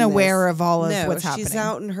 She isn't aware of all of what's happening. She's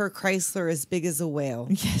out in her Chrysler as big as a whale.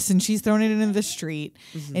 Yes, and she's thrown it into the street.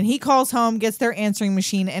 And he calls home, gets their answering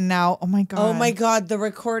machine, and now, oh my God, the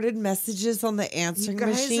recorded messages on the answering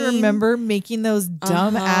machine. You guys remember making those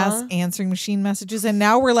dumb ass answering machine messages? And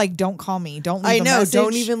now we're like, don't call me, don't leave a message.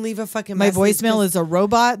 Don't even leave a fucking My message. My voicemail is a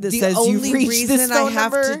robot that says you've reached this phone number. The only reason I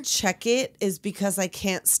have to check it is because I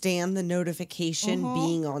can't stand the notification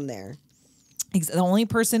being on there. The only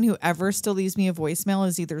person who ever still leaves me a voicemail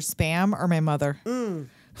is either spam or my mother.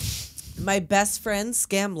 My best friend,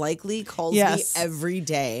 Scam Likely, calls me every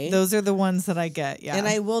day. Those are the ones that I get, yeah. And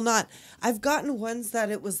I will not. I've gotten ones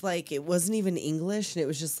that it was like, it wasn't even English, and it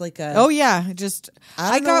was just like a... Oh, yeah.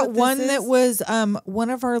 I got one is. that was one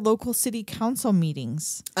of our local city council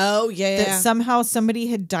meetings. Oh, yeah. That somehow somebody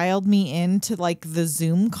had dialed me into like the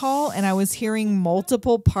Zoom call, and I was hearing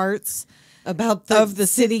multiple parts... about the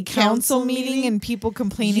city council meeting and people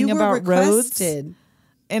complaining about roads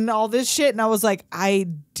and all this shit. And I was like, I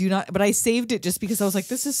do not, but I saved it just because I was like,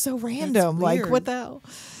 this is so random. Like, what the hell?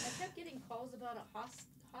 I kept getting calls about a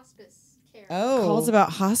hospice care. Oh. Calls about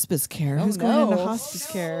hospice care. Who's going into hospice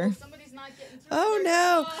care? Somebody's not getting through. Oh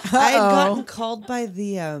no. I had gotten called by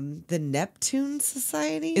the Neptune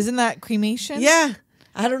Society. Isn't that cremation? Yeah.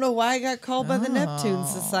 I don't know why I got called by the Neptune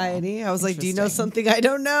Society. I was like, do you know something I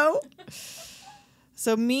don't know?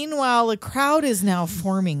 So meanwhile, a crowd is now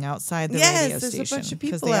forming outside the radio station. There's a bunch of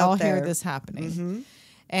people because they all out there. hear this happening.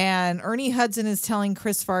 And Ernie Hudson is telling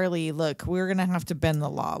Chris Farley, look, we're going to have to bend the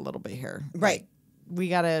law a little bit here. Right. We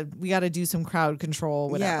gotta do some crowd control,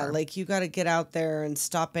 whatever. Yeah, like you gotta get out there and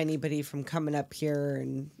stop anybody from coming up here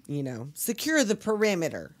and, secure the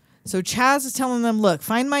perimeter. So Chazz is telling them, look,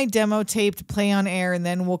 find my demo tape to play on air and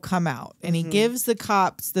then we'll come out. And he gives the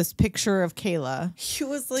cops this picture of Kayla. He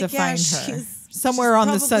was like, to find her. She's somewhere on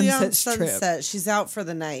the Sunset Strip. She's out for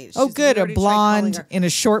the night. Oh, good. A blonde in a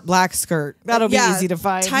short black skirt. That'll be easy to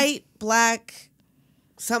find. Tight black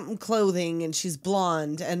something clothing, and she's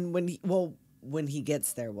blonde. And when he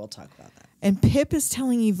gets there, we'll talk about that. And Pip is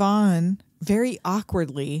telling Yvonne very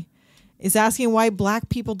awkwardly, is asking why black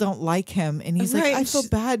people don't like him. And he's like, I feel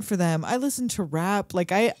bad for them. I listen to rap.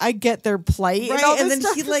 Like, I get their plight. Right. And then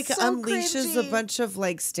he so unleashes cringy. a bunch of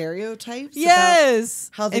stereotypes. Yes.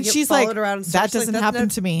 About how they and get she's followed like, around. And that doesn't happen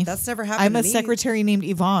to me. That's never happened I'm to a me. secretary named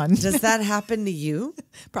Yvonne. Does that happen to you?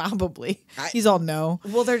 Probably. He's all no.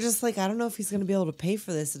 Well, they're just like, I don't know if he's going to be able to pay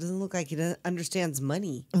for this. It doesn't look like he understands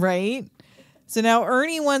money. Right. So now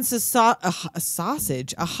Ernie wants a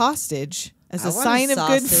hostage as a sign of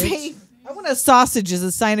good faith. I want a sausage as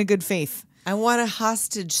a sign of good faith. I want a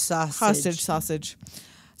hostage sausage.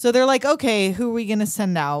 So they're like, okay, who are we going to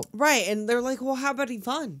send out? Right. And they're like, well, how about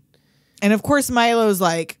Yvonne? And of course, Milo's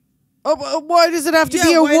like, oh, why does it have to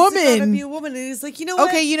be a woman? woman? It gotta be a woman. And he's like, you know what?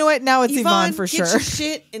 Okay, you know what? Now it's Yvonne for sure. Get your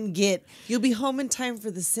shit and you'll be home in time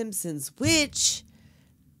for The Simpsons, which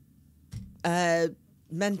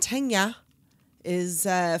Mantegna is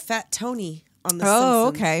Fat Tony on The Simpsons. Oh,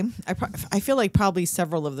 okay. I feel like probably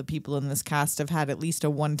several of the people in this cast have had at least a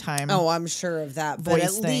one-time. Oh, I'm sure of that. But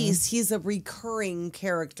at thing. least he's a recurring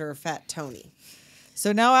character, Fat Tony.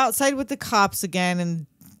 So now outside with the cops again, and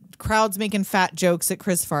crowd's making fat jokes at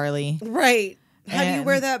Chris Farley. Right. How do you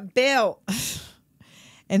wear that belt?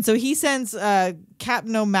 And so he sends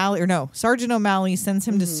Sergeant O'Malley sends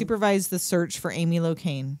him to supervise the search for Amy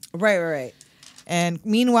Locane. Right. And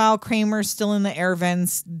meanwhile, Kramer's still in the air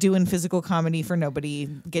vents doing physical comedy for nobody,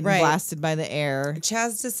 getting blasted by the air.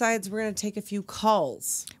 Chazz decides we're going to take a few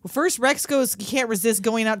calls. Well, first Rex goes, he can't resist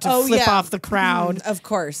going out to flip off the crowd. Of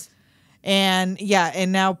course. And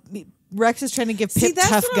now Rex is trying to give Pip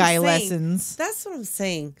tough guy lessons. That's what I'm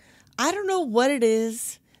saying. I don't know what it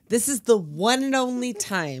is. This is the one and only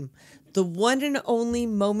time. The one and only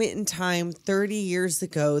moment in time 30 years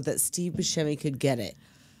ago that Steve Buscemi could get it.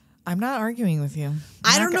 I'm not arguing with you.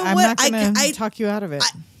 I'm not going to talk you out of it.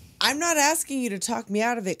 I'm not asking you to talk me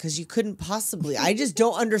out of it because you couldn't possibly. I just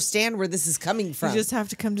don't understand where this is coming from. You just have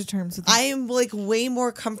to come to terms with it. I am like way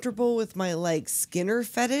more comfortable with my like Skinner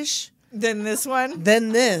fetish than this one. Than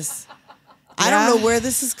this. I don't know where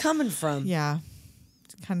this is coming from. Yeah.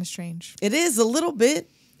 It's kind of strange. It is a little bit.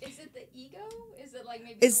 Is it the ego? Is it like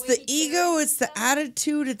maybe it's the ego, it's the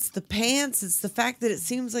attitude, it's the pants, it's the fact that it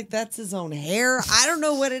seems like that's his own hair. I don't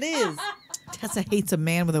know what it is. Tessa hates a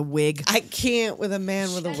man with a wig. I can't with a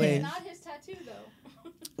man with a wig. Not his tattoo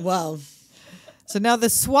though. Well. So now the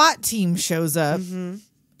SWAT team shows up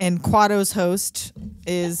and Quado's host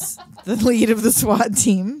is the lead of the SWAT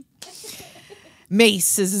team.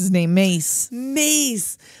 Mace is his name. Mace.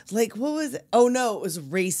 Mace. Like, what was it? Oh, no, it was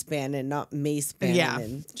Race Bannon, not Mace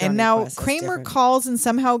Bannon. Yeah. And now Kramer calls and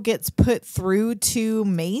somehow gets put through to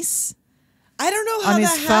Mace. I don't know how on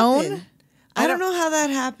that his phone. happened. I don't know how that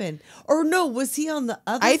happened. Or no, was he on the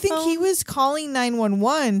other I think phone? he was calling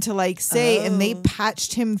 911 to like say, and they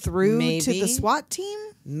patched him through to the SWAT team.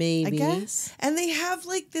 Maybe. I guess. And they have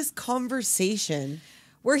like this conversation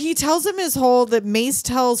where he tells him that Mace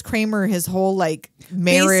tells Kramer his whole like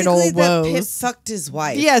marital basically woes. that Pip fucked his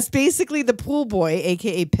wife. Yes, basically the pool boy,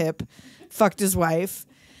 aka Pip, fucked his wife,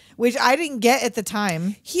 which I didn't get at the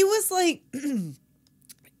time. He was like,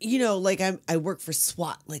 you know, like I work for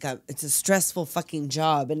SWAT. Like it's a stressful fucking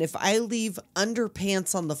job. And if I leave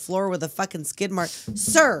underpants on the floor with a fucking skid mark,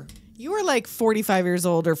 sir. You were like 45 years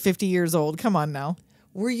old or 50 years old. Come on now.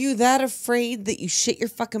 Were you that afraid that you shit your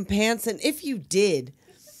fucking pants? And if you did,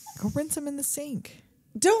 go rinse them in the sink.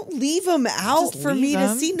 Don't leave them out for me to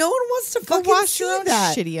see. No one wants to fucking wash see your own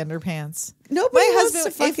that. Shitty underpants. Nobody wants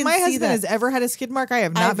to fucking if my see husband that. has ever had a skid mark, I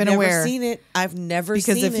have not been I've aware. never seen it. I've never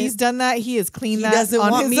seen it. Because if he's done that, he has cleaned He that doesn't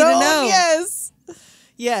on want his me to own. know. Yes.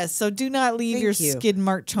 Yes. So do not leave Thank your you. skid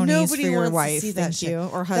mark chonies Nobody for your wants wife. to see that Thank shit. you.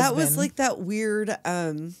 Or husband. That was like that weird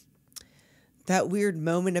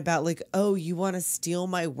moment about like, oh, you want to steal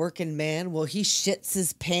my working man? Well, he shits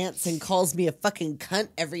his pants and calls me a fucking cunt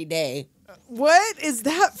every day. What is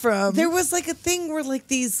that from? There was like a thing where like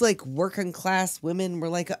these like working class women were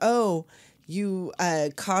like, oh, you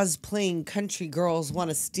cosplaying country girls want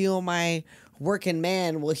to steal my working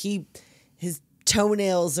man. Well, his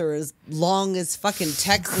toenails are as long as fucking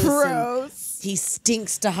Texas. Gross. And he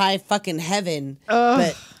stinks to high fucking heaven.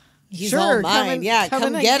 But he's all mine.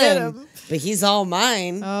 Come get him. But he's all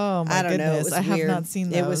mine. Oh my I don't know. It goodness. was I have weird. not seen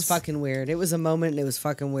those. It was fucking weird. It was a moment and it was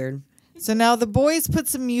fucking weird. So now the boys put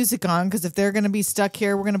some music on because if they're going to be stuck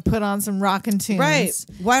here, we're going to put on some rockin' tunes. Right.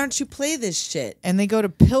 Why don't you play this shit? And they go to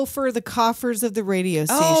pilfer the coffers of the radio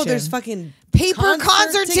station. Oh, there's fucking paper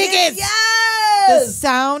concert tickets. Yes. The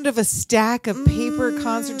sound of a stack of paper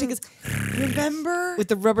concert tickets. Remember? With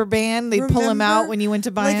the rubber band, they'd pull them out when you went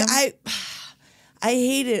to buy them. I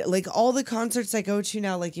hate it. Like all the concerts I go to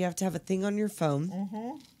now, like you have to have a thing on your phone.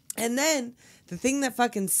 Mm-hmm. And then the thing that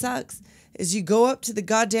fucking sucks is you go up to the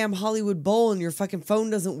goddamn Hollywood Bowl and your fucking phone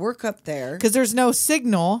doesn't work up there. Because there's no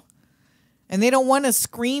signal. And they don't want a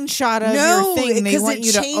screenshot of your thing. They want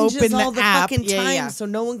you to open all the app. fucking time so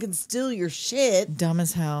no one can steal your shit. Dumb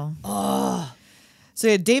as hell. So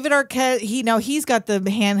yeah, David Arquette, he's got the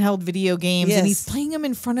handheld video games and he's playing them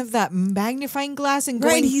in front of that magnifying glass and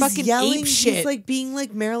going he's fucking yelling, ape shit. He's like being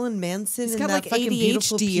like Marilyn Manson He's in got that like fucking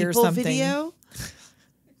Beautiful ADHD or People something. video.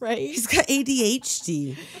 Right? He's got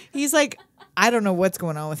ADHD. He's like, I don't know what's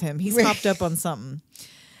going on with him. He's hopped up on something.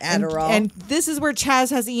 Adderall. And this is where Chazz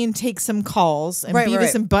has Ian take some calls and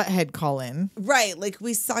Beavis and Butthead call in. Right, like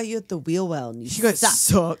we saw you at the wheel well and you guys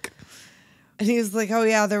suck. And he was like, oh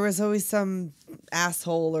yeah, there was always some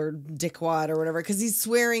asshole or dickwad or whatever, because he's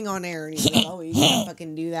swearing on air and he's like, oh, you can't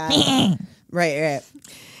fucking do that. Right.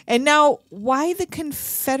 And now, why the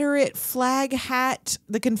Confederate flag hat?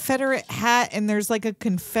 The Confederate hat, and there's like a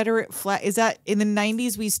Confederate flag. Is that in the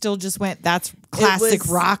 90s? We still just went, that's classic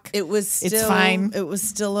rock. It was still, it's fine. It was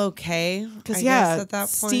still okay. Because, at that point.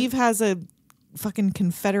 Steve has a fucking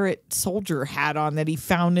Confederate soldier hat on that he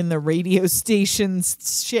found in the radio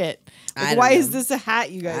station's shit. Like, why is this a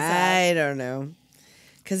hat you guys have? I don't know.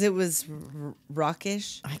 Because it was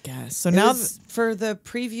rockish. I guess. So now for the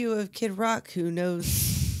preview of Kid Rock, who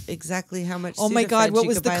knows exactly how much. Oh my God, what you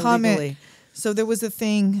was could the buy comment? legally. So there was a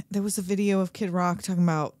thing, there was a video of Kid Rock talking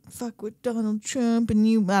about fuck with Donald Trump and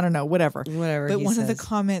you, I don't know, whatever. But he one of the says.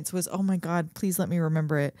 comments was, oh my God, please let me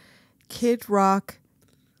remember it. Kid Rock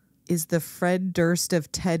is the Fred Durst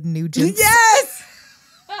of Ted Nugent. Yes!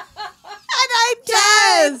 And I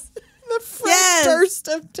did! The Fred Durst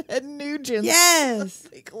of Ted Nugent. Yes!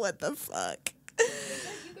 Like, what the fuck? You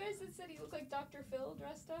guys that said he looked like Dr. Phil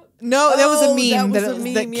dressed up? No, that was a meme. That was a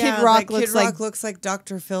meme, that Kid Rock looks like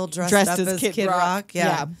Dr. Phil dressed up as Kid Rock.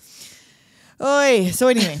 Yeah. Oy. So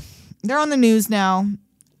anyway, they're on the news now,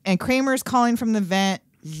 and Kramer's calling from the vent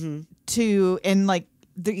to, and like,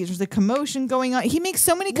 there's a commotion going on. He makes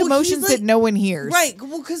so many commotions that no one hears. Right.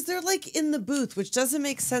 Well, because they're like in the booth, which doesn't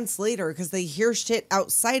make sense later because they hear shit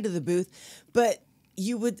outside of the booth. But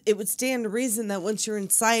it would stand to reason that once you're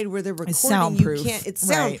inside where they're recording, soundproof. you can't. It's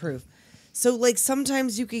soundproof. So like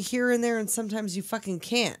sometimes you could hear in there and sometimes you fucking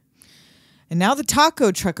can't. And now the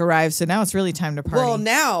taco truck arrives, so now it's really time to party. Well,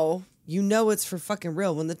 now you know it's for fucking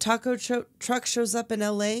real. When the taco truck shows up in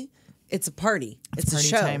LA, it's a party. It's a party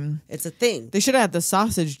show. time. It's a thing. They should have had the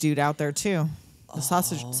sausage dude out there too. The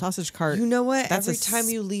sausage cart. You know what? That's Every time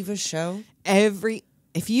you leave a show,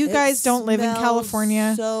 if you guys don't live in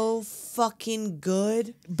California, so fucking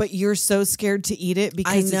good. but you're so scared to eat it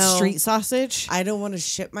because I it's know. street sausage. I don't want to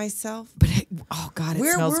shit myself. But oh god, it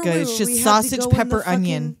Where smells were good. we? It's just We had to sausage, go in the pepper,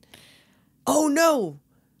 onion. Oh no,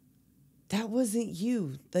 that wasn't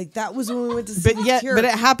you. Like that was when we went to. But yet- Cure. but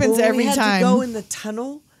it happens When every we had time. to go in the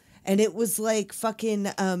tunnel, and it was like fucking.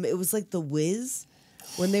 It was like the Wiz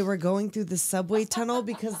when they were going through the subway tunnel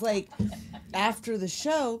because like after the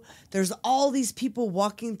show, there's all these people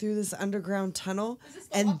walking through this underground tunnel. Is this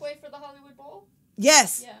the and walkway for the Hollywood Bowl?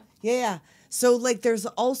 yes, Yeah. yeah. So like there's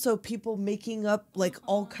also people making up like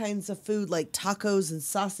all kinds of food like tacos and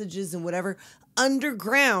sausages and whatever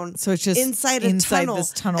underground. So it's just inside tunnel.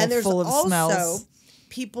 this tunnel and there's full of also smells.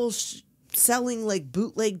 people selling like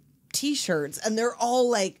bootleg T-shirts, and they're all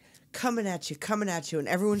like coming at you, and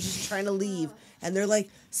everyone's just trying to leave. And they're like,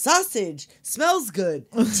 sausage smells good.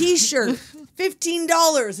 T-shirt,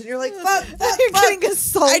 $15, and you're like, fuck. You're getting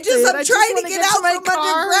assaulted. I'm trying to wanna get out my from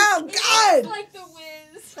car. underground. God. It's like the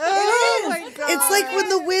Wiz. Oh It my is. god! It's like when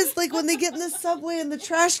the Wiz, like when they get in the subway and the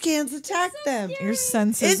trash cans attack them. your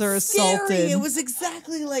senses are assaulted. Scary. It was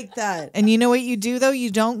exactly like that. And you know what you do though? You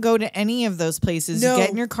don't go to any of those places. No. You get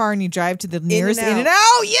in your car and you drive to the nearest In and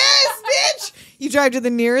In-N-Out. Yes, bitch! You drive to the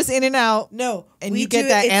nearest In-N-Out. No, And we you get do-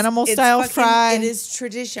 that it's- animal it's style fucking- fry. It is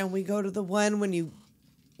tradition. We go to the one when you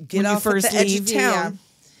get When you off first at the edge of leave, yeah.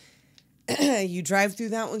 town. You drive through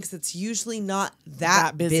that one because it's usually not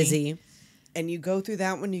that busy. busy. And you go through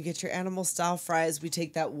that one. You get your animal style fries. We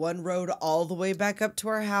take that one road all the way back up to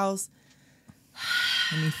our house.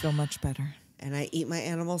 And you feel much better. And I eat my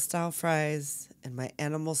animal style fries and my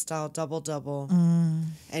animal style double,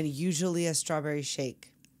 and usually a strawberry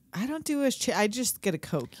shake. I don't do I just get a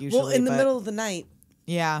Coke usually. Well, in the but middle of the night,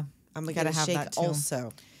 yeah, I'm gonna gotta get a have shake that too.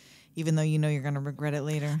 also. Even though you know you're gonna regret it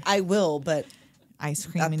later. I will, but Ice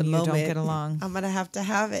cream at and the you moment, don't get along. I'm gonna have to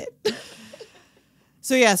have it.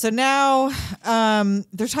 So yeah, so now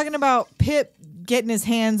they're talking about Pip getting his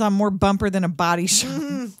hands on more bumper than a body shop.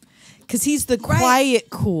 Because he's the quiet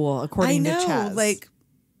cool, according I know, to Chazz. like,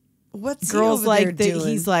 what's girls he over there like that doing?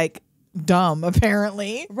 he's like dumb,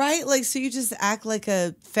 apparently. Right? Like, so you just act like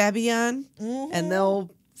a Fabian and they'll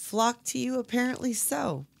flock to you, apparently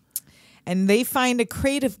so. And they find a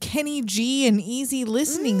crate of Kenny G and Easy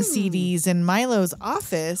listening CDs in Milo's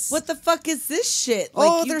office. What the fuck is this shit?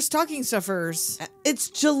 Oh, they're stocking stuffers.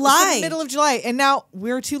 It's July. It's the middle of July. And now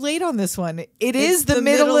we're too late on this one. It is the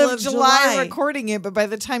middle of July recording it, but by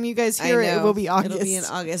the time you guys hear it, it will be August. It'll be in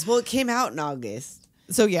August. Well, it came out in August.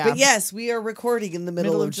 So yeah. But yes, we are recording in the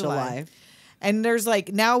middle of July. And there's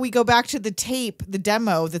like, now we go back to the tape, the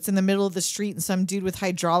demo that's in the middle of the street, and some dude with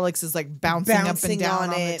hydraulics is like bouncing up and down on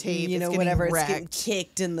the tape. You know, it's whatever. wrecked. It's getting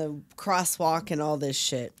kicked in the crosswalk and all this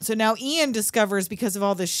shit. So now Ian discovers, because of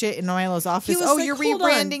all this shit in Milo's office, was oh, like, you're "Hold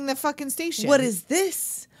on. rebranding the fucking station. What is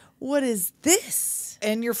this? What is this?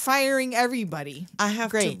 And you're firing everybody. I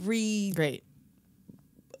have Great. to Great.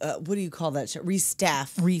 what do you call that shit?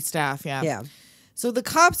 Restaff. Restaff, yeah. Yeah. So the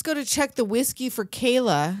cops go to check the whiskey for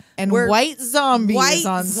Kayla, and Where- White Zombie White is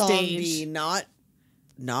on Zombie, stage.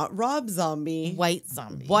 not Rob Zombie. White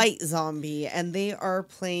Zombie. White Zombie, and they are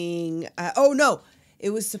playing. Oh no,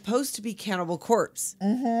 it was supposed to be Cannibal Corpse,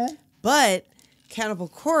 but Cannibal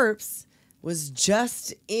Corpse was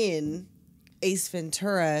just in Ace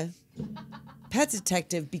Ventura: Pet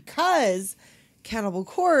Detective because Cannibal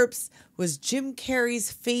Corpse was Jim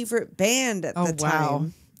Carrey's favorite band at the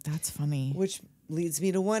time. That's funny. Which leads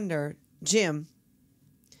me to wonder, Jim,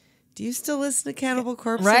 do you still listen to Cannibal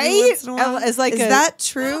Corpse? Right? Every once in a while? As like is a that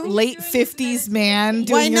true? Late 50s man Why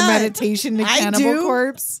doing your not? meditation to I Cannibal do.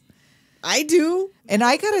 Corpse. I do. And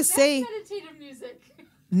I gotta say, Meditative music.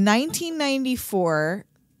 1994,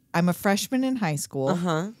 I'm a freshman in high school.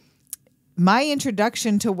 Uh-huh. My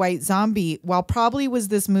introduction to White Zombie, while probably was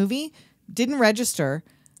this movie, didn't register.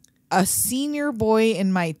 A senior boy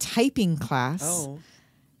in my typing class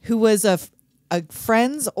who was a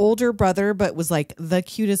friend's older brother, but was like the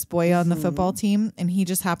cutest boy on the football team. And he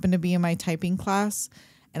just happened to be in my typing class.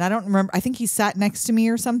 And I don't remember. I think he sat next to me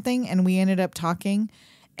or something. And we ended up talking.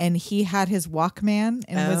 And he had his Walkman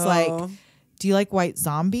and was like, do you like White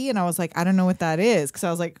Zombie? And I was like, I don't know what that is. Because I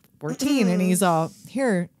was like 14. And he's all,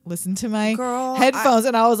 here, listen to my headphones.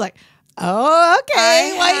 And I was like, oh,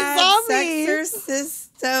 okay, White Zombie.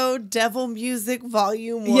 Sexorcisto Devil Music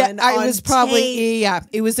Volume 1. Yeah, I on was probably, tape. yeah,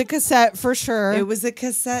 it was a cassette for sure. It was a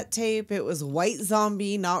cassette tape. It was White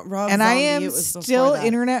Zombie, not Rob And Zombie. I am It was before still that.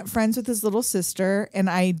 internet friends with his little sister. And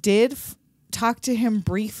I did talk to him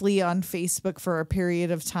briefly on Facebook for a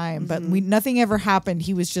period of time, but nothing ever happened.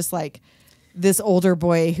 He was just like this older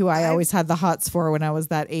boy who I always had the hots for when I was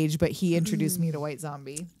that age, but he introduced me to White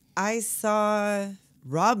Zombie. I saw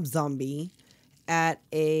Rob Zombie at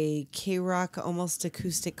a K-Rock Almost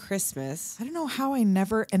Acoustic Christmas. I don't know how I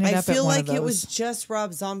never ended up at one I feel like of those. it was just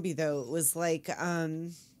Rob Zombie though. It was like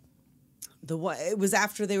it was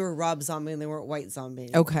after they were Rob Zombie and they weren't White Zombie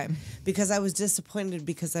anymore. Okay. Because I was disappointed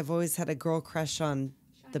because I've always had a girl crush on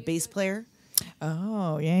the bass player.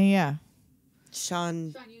 Oh, yeah.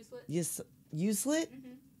 Sean Uslet?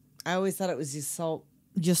 I always thought it was Yusalt.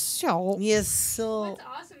 Just so. Yes, so. What's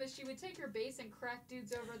awesome is she would take her bass and crack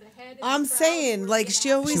dudes over the head. I'm saying, like,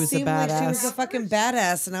 she always was a seemed like she was a badass. fucking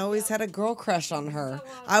badass, and I always had a girl crush on her.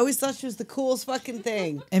 I always thought she was the coolest fucking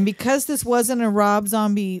thing. And because this wasn't a Rob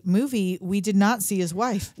Zombie movie, we did not see his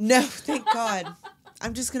wife. No, thank God.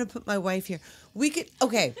 I'm just going to put my wife here.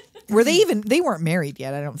 Okay. Were they weren't married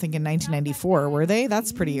yet, I don't think, in 1994, were they?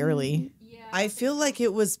 That's pretty early. I feel like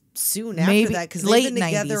it was soon after Maybe that because late they've been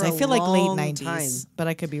together 90s. I feel like late 90s, time. but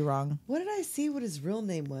I could be wrong. What did I see? What his real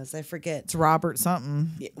name was? I forget. It's Robert something.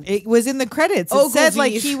 It was in the credits. It Ogilvy. said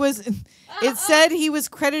like he was. It said he was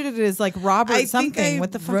credited as like Robert I something. think I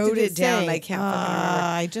What the fuck wrote did it down. say? I can't fucking remember.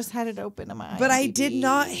 I just had it open in my. But I did IMDb.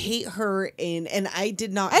 not hate her and I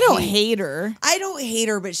did not. I don't hate her. I don't hate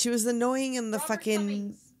her, but she was annoying in the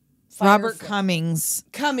fucking. Robert Cummings.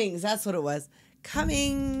 Cummings, that's what it was.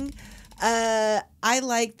 I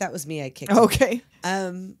liked that was me. I kicked. Okay.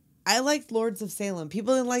 I liked Lords of Salem.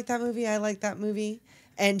 People didn't like that movie. I liked that movie,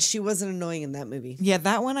 and she wasn't annoying in that movie. Yeah,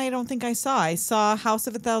 that one I don't think I saw. I saw House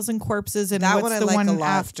of a Thousand Corpses, and That what's one I the like one a lot.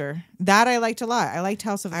 after? That I liked a lot. I liked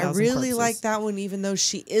House of a I Thousand really Corpses. like that one, even though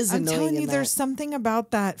she is I'm annoying. telling you, in there's that. something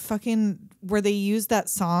about that fucking where they use that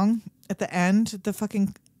song at the end, the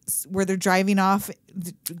fucking where they're driving off.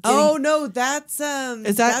 Oh no, that's Is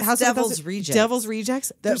that that's House of a Devil's Thousand- Rejects. Devil's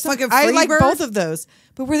Rejects. There's fucking I like Freebird? both of those,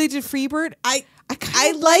 but where they did Freebird, I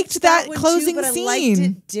I liked that one closing too, but scene. I liked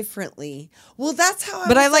it differently. Well, that's how.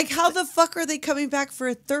 But I was like, liked how the fuck are they coming back for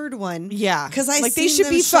a third one? Yeah, because I like they seen should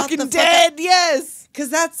them be shot fucking the fuck dead. up. Yes. Because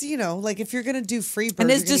that's, like if you're going to do Freebird. And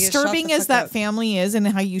as you're gonna get shot disturbing the as fuck that up. family is and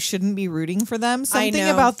how you shouldn't be rooting for them, something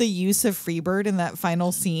know. about the use of Freebird in that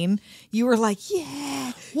final scene, you were like,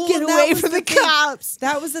 yeah, Well, get and that away was from the thing. cops.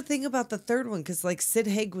 That was the thing about the third one, because like Sid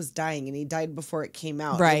Haig was dying and he died before it came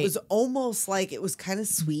out. Right. It was almost like it was kind of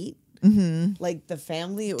sweet. Mm-hmm. Like the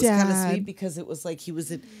family, it was kind of Dad. sweet because it was like he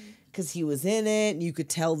was in it and you could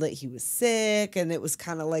tell that he was sick, and it was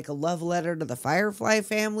kind of like a love letter to the Firefly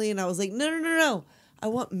family. And I was like, no. I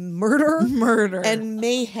want murder and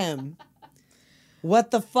mayhem.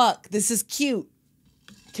 What the fuck? This is cute.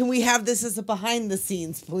 Can we have this as a behind the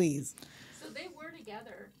scenes, please? So they were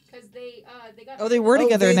together because they got. Oh, they were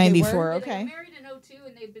together in they 94. They Okay. got married in 2002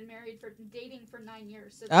 and they've been dating for 9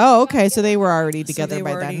 years. So Oh, got okay. So they together- were already So together they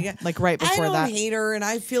by were then, already together. like right before I don't that. hate her, and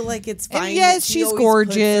I feel like it's fine. And yes, that he she's always puts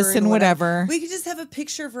gorgeous her in and whatever. We could just have a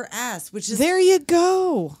picture of her ass, which is There you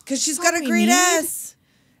go. because she's That's got all a we great need. ass,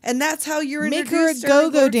 and that's how you're Make her a introduced to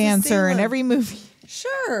go-go Lords of dancer in Salem. every movie.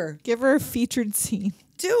 Sure, Give her a featured scene.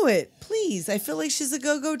 do it, please. I feel like she's a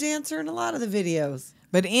go-go dancer in a lot of the videos.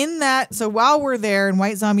 But in that, so while we're there and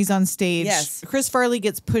White Zombie's on stage, Yes. Chris Farley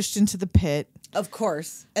gets pushed into the pit. Of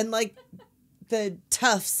course, and like the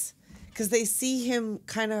toughs, because they see him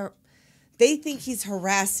they think he's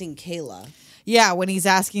harassing Kayla. Yeah, when he's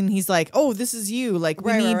asking, he's like, "Oh, this is you. Like,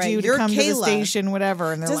 we Right, need right, you right. to You're come to the Kayla." station,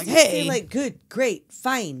 whatever." And they're Doesn't like, he "Hey, say like good, great,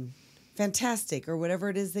 fine, fantastic, or whatever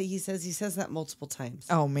it is that he says? He says that multiple times.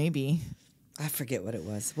 oh, maybe." I forget what it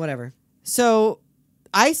was. Whatever. So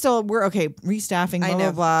we're okay. Restaffing, I blah blah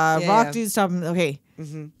know. blah. Yeah, Rock yeah. dude's stopping. Okay.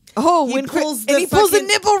 Mm-hmm. Oh, He when pulls and the he pulls the fucking-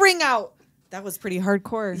 nipple ring out. That was pretty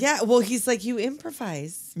hardcore. Yeah. Well, he's like, you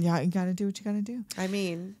improvise. Yeah, you gotta do what you gotta do. I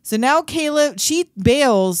mean, So now Kayla, she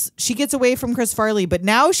bails. She gets away from Chris Farley, but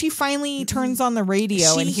now she finally turns on the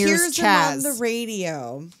radio and she hears hears him Chazz. on the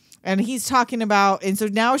radio. And he's talking about, and so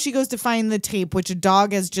now she goes to find the tape, which a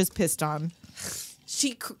dog has just pissed on.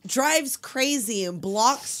 She drives crazy and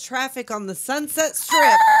blocks traffic on the Sunset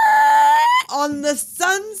Strip. On the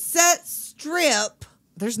Sunset Strip.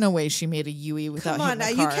 There's no way she made a Yui without Come on now.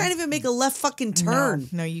 hitting the You car. can't even make a left fucking turn.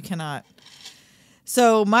 No, you cannot.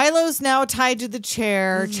 So Milo's now tied to the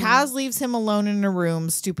chair. Mm-hmm. Chazz leaves him alone in a room,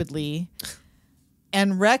 stupidly.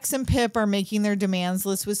 And Rex and Pip are making their demands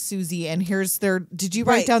list with Susie. And here's their. Did you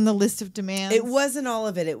write Right. down the list of demands? It wasn't all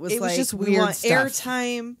of it. It was like, just we weird want stuff.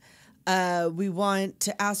 airtime. We want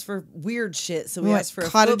to ask for weird shit. So We we want asked for a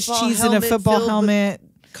cottage football cheese and a helmet football filled with helmet.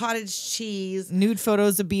 Cottage cheese. Nude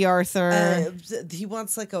photos of B. Arthur. He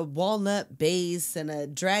wants like a walnut bass and a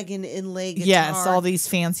dragon inlay guitar. Yes, all these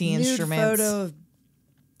fancy Nude instruments. photo of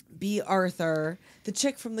B. Arthur, the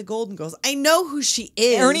chick from the Golden Girls. I know who she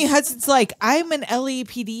is. Ernie Hudson's like, I'm an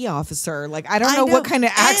LAPD officer. Like, I don't I know know. what kind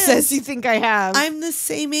of access And you think I have. I'm the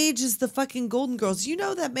same age as the fucking Golden Girls. You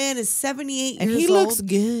know that man is 78 and years he old. looks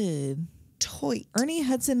good. Toit. Ernie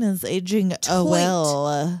Hudson is aging Toit.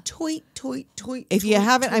 well. Toit. If you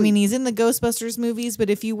haven't, I mean, he's in the Ghostbusters movies, but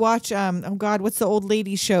if you watch, oh God, what's the old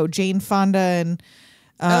lady show? Jane Fonda and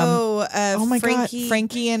oh my Frankie, God,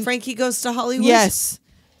 Frankie and Frankie Goes to Hollywood. yes,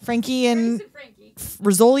 Frankie and Grace and Frankie.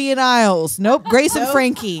 Rizzoli and Isles. Nope, Grace and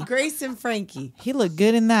Frankie. Grace and Frankie. He looked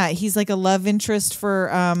good in that. He's like a love interest for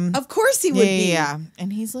Of course he would be. yeah,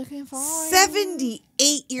 and he's looking for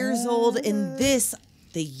 78 years old in this,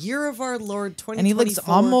 the year of our Lord 2024. and he looks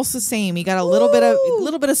almost the same. He got a little bit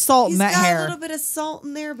of salt He's in that got hair. a little bit of salt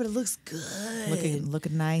in there, but it looks good.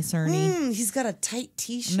 Looking nice, Ernie. He's got a tight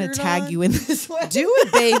T-shirt. I'm gonna tag on. you in this one. Do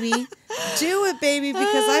it, baby. Do it, baby,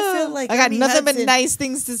 because I feel like I got Ernie nothing but Hudson, nice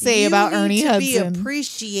things to say you about need Ernie to Hudson. be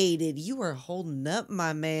appreciated. You are holding up,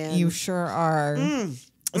 my man. You sure are.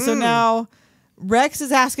 So now Rex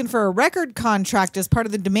is asking for a record contract as part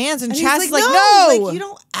of the demands, and And Chazz he's is like, no, like, you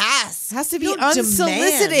don't ask. it has to be You don't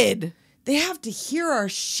unsolicited. demand. They have to hear our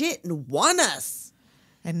shit and want us.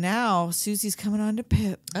 And now Susie's coming on to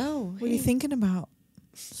Pip. Oh, What are you thinking about?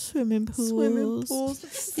 Swimming pools. Swimming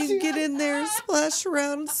pools. You can get in there, splash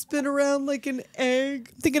around, spin around like an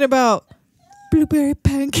egg. Thinking about blueberry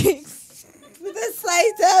pancakes. With a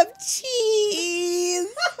slice of cheese.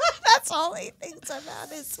 That's all he thinks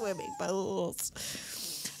about is swimming pools.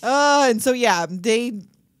 And so yeah,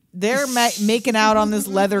 they're making out on this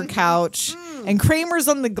leather couch, and Kramer's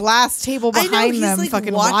on the glass table I know, behind he's, them, like,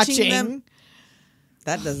 fucking watching watching. them.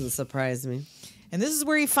 That doesn't surprise me. And this is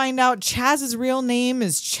where you find out Chazz's real name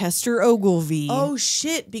is Chester Ogilvy. Oh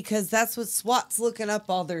shit! Because that's what SWAT's looking up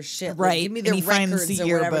all their shit. Like, Right, give me and their he finds records the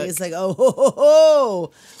or whatever. yearbook. He's like, oh, ho, ho,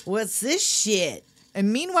 ho. What's this shit?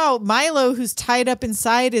 And meanwhile, Milo, who's tied up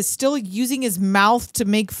inside, is still using his mouth to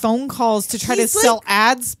make phone calls to try to He's sell like-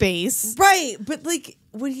 ad space. Right, but like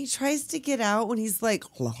when he tries to get out, when he's like,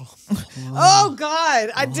 Oh God,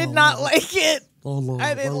 I did not like it.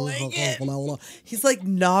 I didn't like it. he's like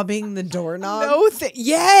knobbing the doorknob. No,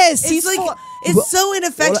 yes, It's he's like full- it's so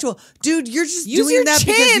ineffectual, dude. You're just Use doing your that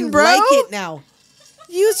because chin, you bro. like it now.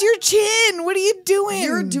 Use your chin. What are you doing?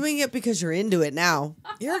 You're doing it because you're into it now.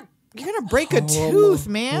 You're gonna break a tooth,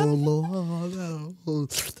 man.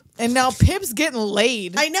 And now Pip's getting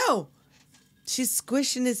laid. I know. She's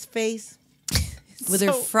squishing his face with her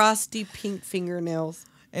So- frosty pink fingernails.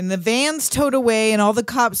 And the van's towed away, and all the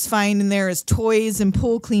cops find in there is toys and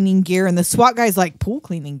pool cleaning gear. And the SWAT guy's like, pool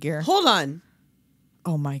cleaning gear? Hold on.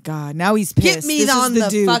 Oh my God. Now he's pissed. Get me This is on the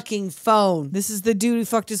dude. fucking phone. This is the dude who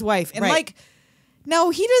fucked his wife. And Right. like, no,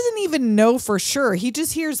 he doesn't even know for sure. He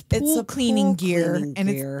just hears pool a cleaning pool gear. cleaning and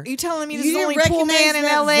gear. It's, you telling me this You is the only didn't pool recognize man in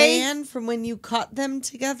that LA? van from when you caught them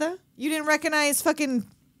together? You didn't recognize fucking,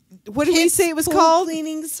 what did we Kids say it was pool called?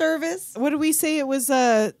 Cleaning service. What did we say it was?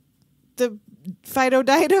 The Fido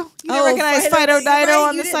Dido? You didn't Oh, recognize Fido Dido right,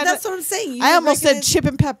 on you the didn't- side That's of what I'm saying. You I didn't almost said recognize- Chip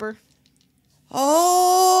and Pepper.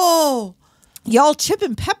 Oh. Y'all, Chip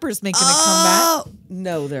and Pepper's making a comeback.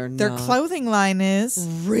 No, they're not. Their clothing line is.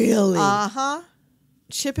 Really? Uh-huh.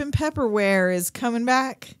 Chip and Pepper wear is coming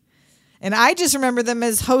back. And I just remember them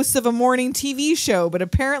as hosts of a morning TV show, but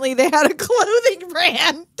apparently they had a clothing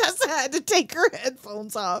brand. Tessa had to take her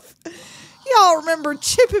headphones off. Y'all remember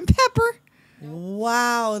Chip and Pepper?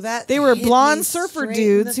 Wow, that They were hit blonde me surfer straight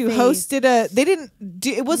dudes in who the face. hosted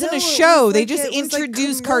it wasn't No, a it show. was They like just it was like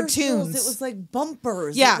introduced commercials. cartoons. It was like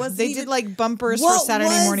bumpers. It Yeah, wasn't they even- did like bumpers for What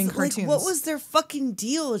Saturday was- morning like, cartoons. what was their fucking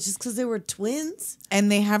deal? Just because they were twins?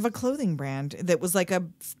 And they have a clothing brand that was like a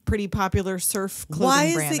pretty popular surf clothing Why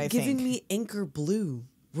is brand, it I giving think. me Anchor Blue?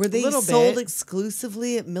 Were they Little sold bit.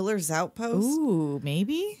 exclusively at Miller's Outpost? Ooh,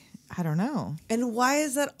 maybe? I don't know. And why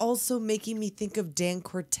is that also making me think of Dan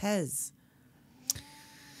Cortez?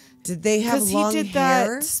 Did they have Because long he did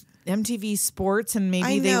hair? that MTV Sports, and maybe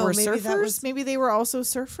I they know, were maybe that surfers. was- Maybe they were also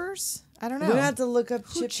surfers. I don't know. We're gonna have to look up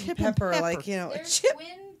Who, Chip and Pepper, like, you know, They're Chip. twin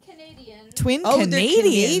Canadians. Twin Oh, Canadians. they're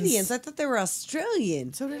Canadians. I thought they were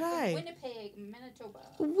Australian. So did I. Winnipeg, Manitoba.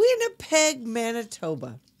 Winnipeg,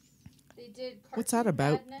 Manitoba. They did Cartoon What's that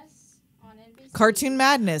about? Madness on NBC. Cartoon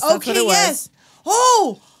Madness. That's what it was. yes.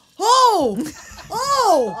 Oh,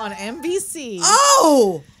 oh, On NBC.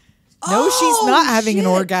 oh. No, she's not having an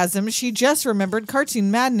shit. orgasm. She just remembered Cartoon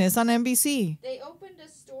Madness on NBC. They opened a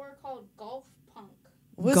store called Golf Punk.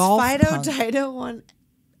 Was Golf Fido Punk. Dido on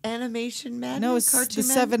Animation Madness? No, it's Cartoon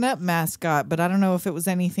the 7-Up mascot, but I don't know if it was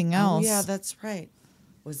anything else. Oh, yeah, that's right.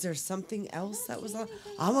 Was there something else that was on?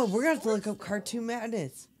 We're going to have to look up Cartoon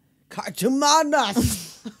Madness. Cartoon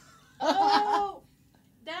Madness. Oh,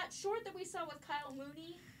 that short that we saw with Kyle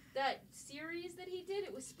Mooney, that series that he did,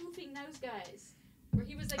 it was spoofing those guys. Where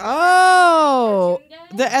he was like, Oh,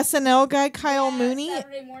 cartoon the guy. SNL guy, Kyle Mooney.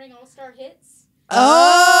 Saturday Morning All-Star Hits.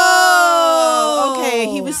 Oh, okay.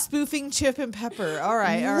 He was spoofing Chip and Pepper. All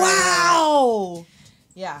right, all right. Wow.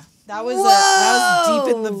 Yeah, that was that was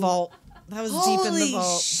deep in the Whoa. vault. That was deep in the Holy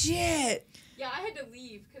vault. shit. Yeah, I had to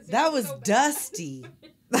leave because That was so bad. dusty.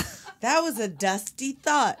 That was a dusty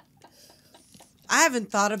thought. I haven't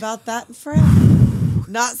thought about that in forever.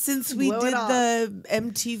 Not since we Blow it did off. the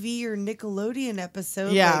MTV or Nickelodeon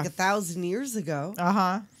episode Yeah. like 1,000 years ago.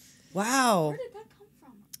 Uh-huh. Wow. Where did that come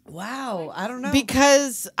from? Wow. I don't know.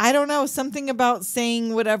 Because I don't know, something about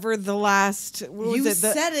saying whatever the last what was You it?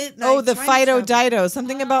 The, said it. and oh, I the time Fido traveled. Dido.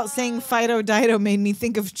 Something about saying Fido Dido made me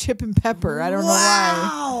think of Chip and Pepper. I don't know why.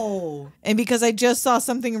 Wow. And because I just saw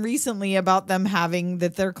something recently about them having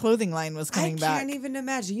that their clothing line was coming I back. can't even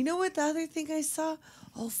imagine. You know what the other thing I saw?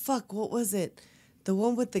 Oh, fuck. What was it? The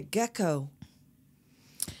one with the gecko.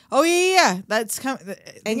 Oh yeah. That's coming. I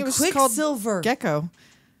think And it was just called Quicksilver. Gecko.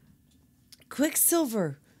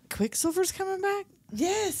 Quicksilver. Quicksilver's coming back.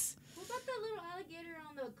 Yes. What about the little alligator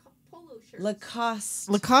on the polo shirt? Lacoste.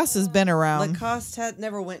 Lacoste has been around. Lacoste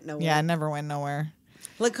never went nowhere. Yeah, it never went nowhere.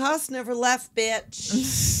 Lacoste never left,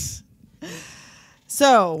 bitch.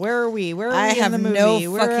 So where are we? Where are I we in have the movie?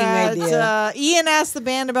 no We're fucking at, idea. Ian asked the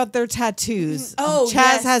band about their tattoos. Oh, Chazz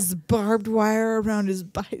yes. has barbed wire around his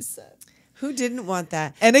bicep. Who didn't want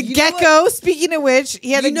that? And a You know gecko. Speaking of which,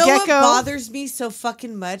 he had You a know gecko. what bothers me so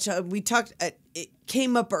fucking much? We talked. It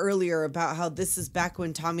came up earlier about how this is back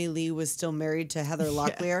when Tommy Lee was still married to Heather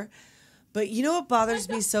Locklear. But you know what bothers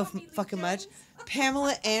me so fucking much?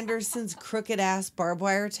 Pamela Anderson's crooked ass barbed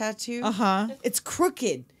wire tattoo. Uh-huh. It's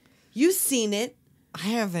crooked. You've seen it. I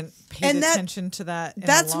haven't paid And that- attention to that in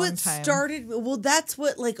That's a long what time. started. Well, that's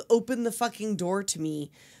what like opened the fucking door to me.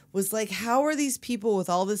 Was like, how are these people with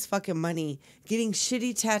all this fucking money getting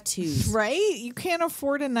shitty tattoos? Right? You can't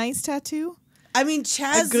afford a nice tattoo? I mean, A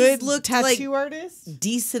Chazz good looked tattoo like artist?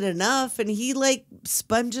 decent enough, and he like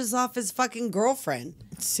sponges off his fucking girlfriend.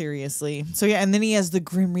 Seriously. So yeah, and then he has the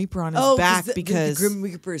Grim Reaper on his 'cause back the because Grim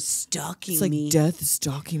Reaper is stalking it's like me. death is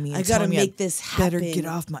stalking me. I and gotta telling me make this Better happen. get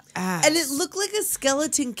off my ass. And it looked like a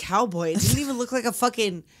skeleton cowboy. It didn't even look like a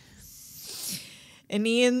fucking. And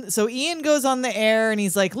Ian goes on the air and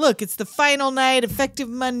he's like, look, it's the final night, effective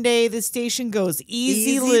Monday. The station goes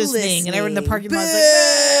easy listening. And everyone in the parking lot's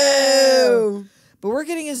like, boo. But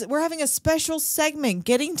we're having a special segment,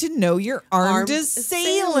 getting to know your armed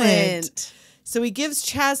assailant. So he gives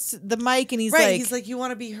Chazz the mic and he's Right, like, he's like, you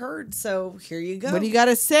want to be heard, so here you go. what do you got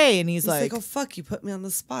to say? And he's He's like, like, oh fuck, you put me on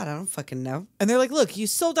the spot. I don't fucking know. and they're like, look, you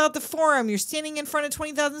sold out the Forum. You're standing in front of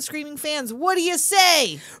 20,000 screaming fans. What do you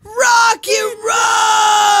say? Rock and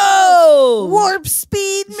roll! Warp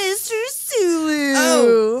speed, Mr. Sulu.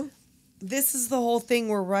 Oh. This is the whole thing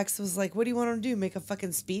where Rex was like, what do you want him to do? Make a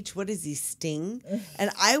fucking speech? What is he, Sting?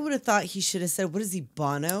 And I would have thought he should have said, what is he,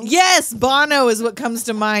 Bono? Yes, Bono is what comes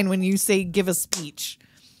to mind when you say give a speech.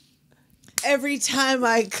 Every time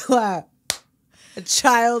I clap, a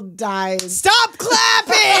child dies. Stop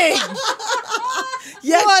clapping!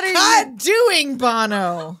 Yeah, What are you doing,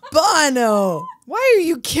 Bono? Bono? Why are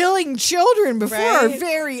you killing children before our Right?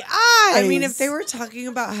 very eyes? I mean, if they were talking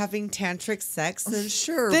about having tantric sex, then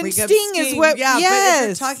sure. Then bring up Sting is what- Yeah, but if yes.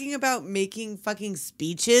 they're talking about making fucking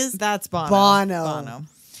speeches, That's Bono. Bono.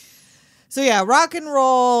 So yeah, rock and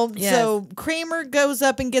roll. Yes. So Kramer goes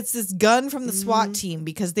up and gets this gun from the SWAT team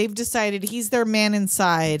because they've decided he's their man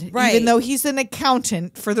inside, Right. even though he's an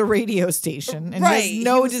accountant for the radio station and right? has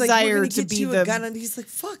no He was like, desire "We're gonna to get be you the a gun," and he's like,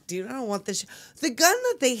 "Fuck, dude, I don't want this." The gun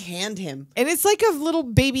that they hand him, And it's like a little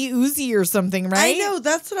baby Uzi or something, right? I know.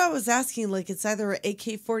 That's what I was asking. Like, it's either an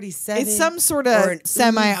AK-47. It's some sort or of an Uzi.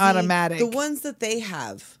 semi-automatic. The ones that they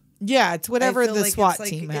have. Yeah, it's whatever I feel the like SWAT it's like-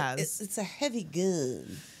 team has. It's a heavy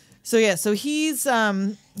gun. So yeah, so he's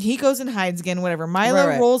he goes and hides again, whatever. Milo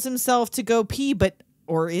Right. rolls himself to go pee,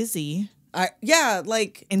 or is he? Yeah,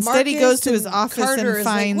 like Instead he Marcus goes to his and office Carter and is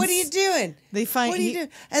finds- like, what are you doing? They find What are you doing?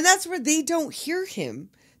 And that's where they don't hear him.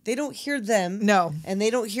 They don't hear them. No. And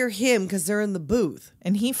they don't hear him because they're in the booth.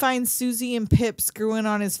 And he finds Susie and Pip screwing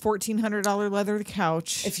on his $1,400 leather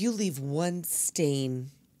couch. If you leave one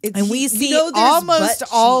stain, it's, And we you see know there's almost butt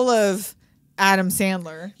all cheeks. of Adam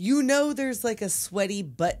Sandler. You know there's like a sweaty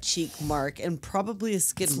butt cheek mark and probably a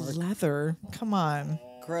skid mark. Leather. Come on.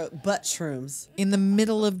 Butt shrooms. In the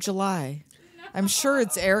middle of July. I'm sure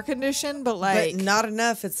it's air conditioned, but like. But not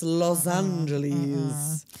enough. It's Los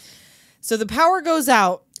Angeles. So the power goes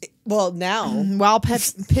out. Well, now while Pip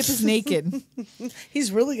is naked.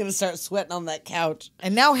 he's really gonna start sweating on that couch.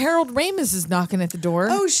 And now Harold Ramis is knocking at the door.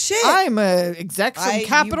 Oh shit! I'm a exec from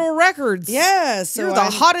Capitol Records. Yeah, so you're the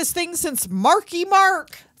hottest thing since Marky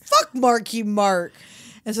Mark. Fuck Marky Mark.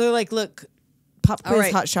 And so they're like, look, pop quiz,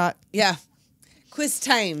 right. hot shot. Yeah, quiz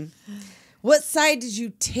time. What side did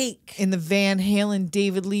you take in the Van Halen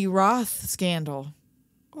David Lee Roth scandal?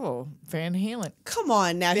 Oh, Van Halen. Come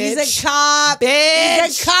on now. Bitch. He's a cop. Bitch.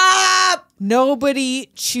 He's a cop. Nobody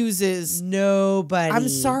chooses. Nobody. I'm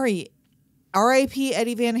sorry. R.I.P.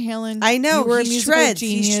 Eddie Van Halen. I know. You were a he musical shreds.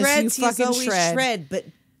 genius. He shreds. You He's fucking always shred. But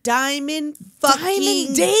Diamond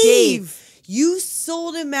fucking Dave. You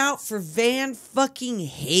sold him out for Van fucking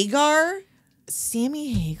Hagar?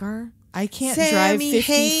 Sammy Hagar? I can't Sammy drive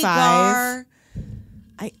 55. Hagar.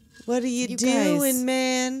 What are you doing, guys,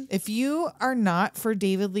 man? If you are not for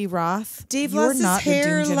David Lee Roth, Dave you're lost not his the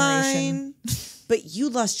Doom generation. hairline. But you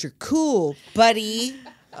lost your cool, buddy.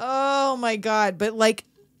 Oh my God. But like,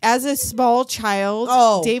 as a small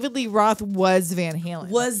child, David Lee Roth was Van Halen.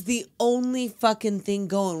 Was the only fucking thing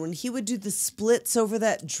going. When he would do the splits over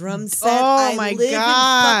that drum set, oh my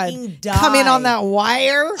God. And fucking die. Come in on that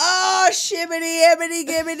wire. Oh, shibbity, hibbity,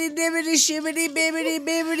 gibbity, dibbity, shibbity, bibbity,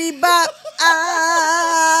 bibbity, bop.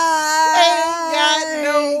 Ain't got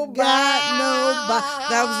no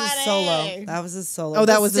That was a solo. That was a solo. Oh,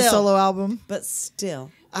 that was a solo album. But still.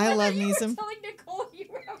 I love me some. Telling Nicole you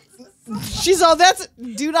were She's all, that's,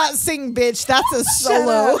 do not sing, bitch. That's a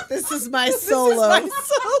solo. This is my solo. This is my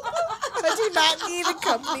solo. I do not need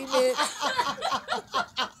accompaniment.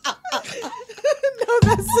 No,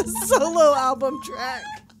 that's a solo album track.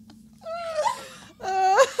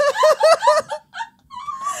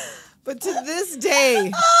 But to this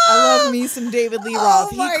day, I love me some David Lee Roth.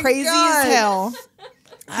 He crazy as hell.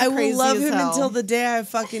 I will love him until the day I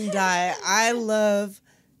fucking die. I love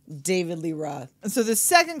David Lee Roth. So the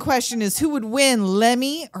second question is, who would win,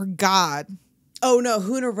 Lemmy or God? Oh no,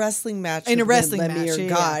 who in a wrestling match? In a would wrestling win, Lemmy match, or yeah,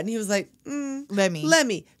 God? yeah. And he was like, Lemmy.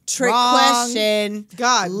 Lemmy. Trick Wrong. question.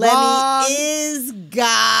 God. Lemmy Wrong. is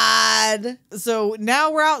God. So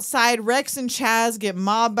now we're outside. Rex and Chazz get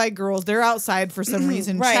mobbed by girls. They're outside for some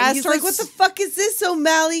reason. Right. Chazz He's starts, like, what the fuck is this,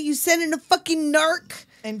 O'Malley? You sending a fucking narc?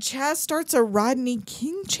 And Chazz starts a Rodney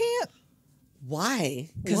King chant. Why?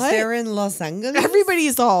 Because What? they're in Los Angeles?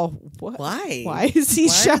 Everybody's all, what? Why? Why is he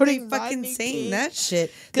Why shouting are they fucking Rodney saying King? that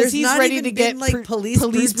shit? Because There's he's not ready even to get been, like police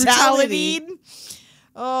brutality.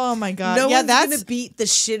 Oh my God. No yeah, one's that's gonna beat the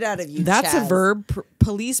shit out of you. that's a Chazz. verb.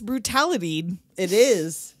 Police brutality. It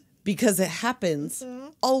is because it happens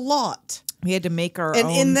a lot. We had to make our And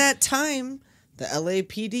own. in that time, the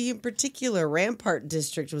LAPD in particular, Rampart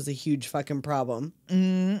District was a huge fucking problem.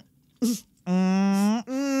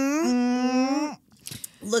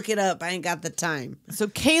 Look it up. I ain't got the time. So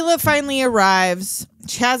Kayla finally arrives.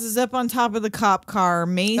 Chazz is up on top of the cop car.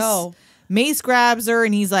 Mace grabs her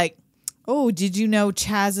and he's like, oh, did you know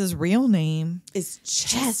Chazz's real name? It's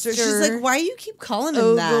Chester. Chester. She's like, why do you keep calling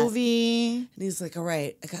him that? Ogilvy. And he's like, all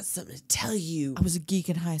right, I got something to tell you. I was a geek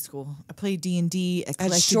in high school. I played D&D. I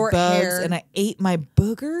collected short bugs hair. and I ate my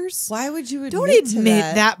boogers. Why would you admit Don't to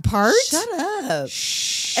admit that part. Shut up.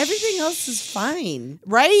 Shh. Everything else is fine.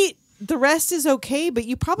 Right? The rest is okay, but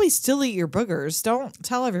you probably still eat your boogers. Don't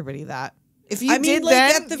tell everybody that. If you did like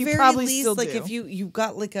then, at the you very probably least, still like do. if you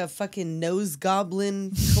got like a fucking nose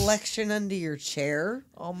goblin collection under your chair.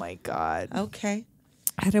 Oh my God. Okay.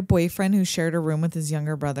 I had a boyfriend who shared a room with his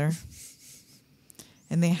younger brother.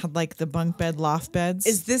 And they had like the bunk bed loft beds.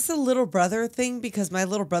 Is this a little brother thing? Because my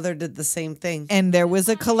little brother did the same thing. And there was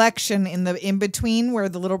a collection in the in between where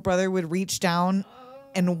the little brother would reach down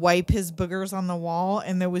and wipe his boogers on the wall,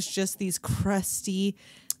 and there was just these crusty,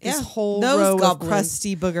 this whole nose row goblins. of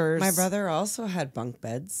crusty boogers. My brother also had bunk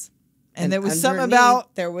beds, and there was something underneath,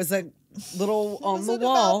 about there was a little on the something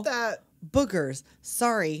wall about that. boogers.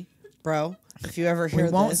 Sorry, bro. If you ever hear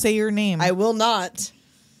We won't this, say your name. I will not.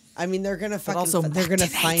 I mean, they're gonna fucking. also, they're Mac gonna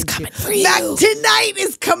Tonight's find you. coming for you. Mac Tonight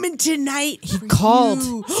is coming tonight. He called.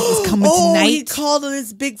 You. Said he's coming Oh, tonight. he called on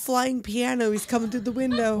his big flying piano. He's coming through the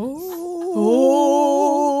window.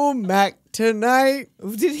 Oh, Mac Tonight.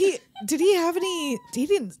 Did he have any? He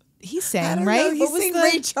didn't. He I sang, don't right? know. He What was sang the-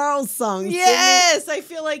 Ray Charles songs. didn't he? Yes, I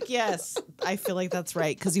feel like yes. I feel like that's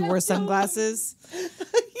right because he wore sunglasses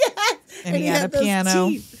Yes. and he had a those piano.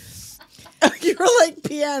 teeth. You were like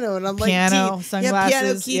piano, and I'm Piano, like teeth.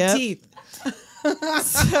 sunglasses, Yeah, piano, key, yep. teeth.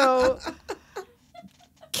 So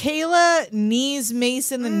Kayla knees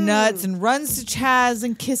Mace in the nuts and runs to Chazz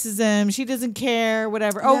and kisses him. She doesn't care,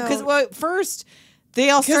 whatever. Oh, No. because first They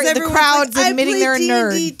all start, the everyone's crowd's like, admitting they're a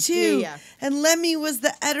nerd. D&D too. Yeah. And Lemmy was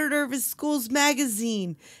the editor of his school's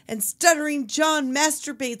magazine. And Stuttering John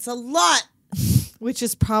masturbates a lot. Which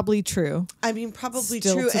is probably true. I mean, probably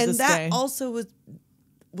Still true. to And this that day. also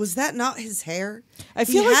was that not his hair? I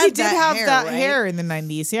feel like he had did have that right? hair in the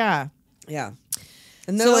 90s, yeah. Yeah.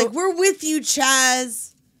 And they're So- like, we're with you, Chazz.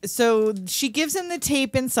 So she gives him the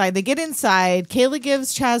tape inside. They get inside. Kayla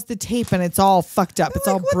gives Chazz the tape, and it's all fucked up. It's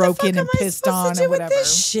all Like, what the broken fuck and am I pissed supposed on to do and with whatever.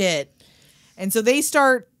 this shit. And so they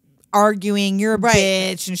start arguing. You're a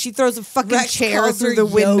bitch. And she throws a fucking Rex chair calls through her the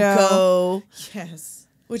window. Yoko. Yes.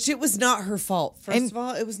 Which it was not her fault. First of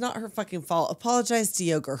all, it was not her fucking fault. Apologize to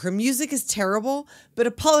Yoko. Her music is terrible, but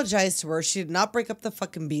apologize to her. She did not break up the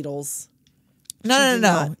fucking Beatles.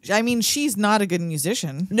 No. I mean, she's not a good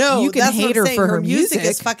musician. No, you can that's what hate I'm her saying. for her music.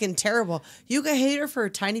 is fucking terrible. You can hate her for her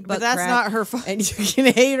tiny butt But that's crack, not her fault. and you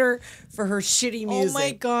can hate her for her shitty music. Oh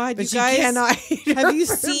my God, but you guys, cannot hate her have you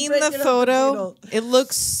for seen breaking the up photo? Beatles. It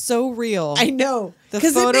looks so real. I know. The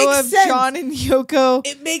 'Cause it photo makes of sense. John and Yoko.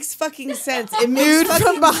 It makes fucking sense. It Nude makes from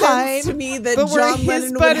fucking behind, sense to me that but where John his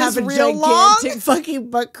Lennon butt would have is a real gigantic long. fucking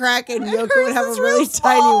butt crack and Yoko hers would have a is really real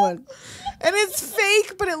tiny small. one. And it's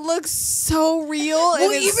fake, but it looks so real, and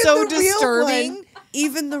Well, it's even so the real disturbing. one,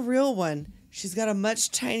 even the real one, she's got a much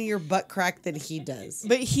tinier butt crack than he does.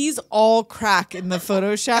 But he's all crack in the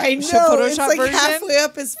Photoshop. I know. Photoshop It's like version. halfway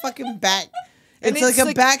up his fucking back. And It's like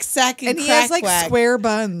a back sack and he crack has like whack. square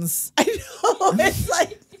buns. I know. It's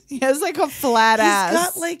like He has like a flat ass. he's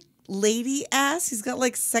got like lady ass. He's got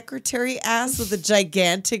like secretary ass with a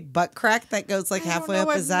gigantic butt crack that goes like halfway up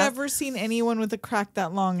his I've ass. never seen anyone with a crack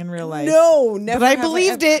that long in real life. No, never. But I have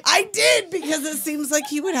believed ever- it. I did because it seems like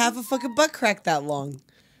he would have a fucking butt crack that long.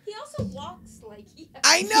 He also walks like he has.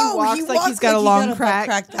 I know. walks like he's got a long butt crack.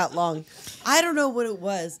 crack that long. I don't know what it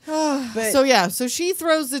was. But So she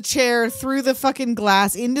throws the chair through the fucking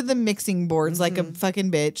glass into the mixing boards like a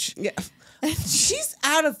fucking bitch. yeah. She's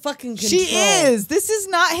out of fucking control. She is. This is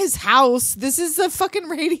not his house. This is a fucking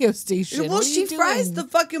radio station. Well, What are she you fries doing? the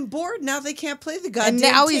fucking board. Now they can't play the goddamn And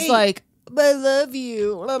now he's tape. like, I love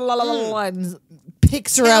you. La, la, la, la, la, and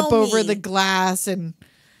picks her Tell up over me. the glass. And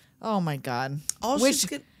oh my God. All Which she's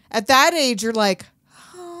good- at that age, you're like,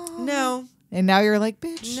 No. and now you're like,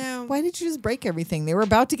 bitch, No. why did you just break everything? They were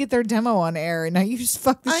about to get their demo on air, and now you just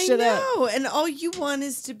fucked this I shit up. know. And all you want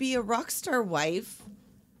is to be a rock star wife.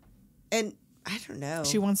 And I don't know.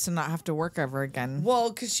 She wants to not have to work ever again. Well,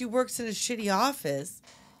 because she works in a shitty office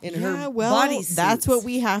in Yeah, her well, body that's what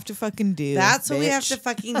we have to fucking do. That's what we have bitch. to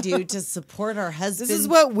fucking do to support our husbands. This is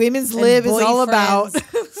what women's and lib is all about.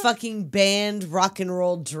 boyfriends' fucking band rock and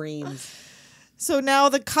roll dreams. So now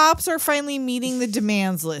the cops are finally meeting the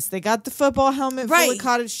demands list. They got the football helmet full Right. of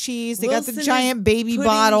cottage cheese. They Wilson got the is giant baby putting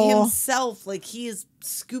bottle. himself, like he is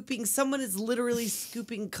scooping. Someone is literally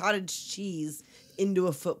scooping cottage cheese into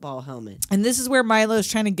a football helmet. And this is where Milo's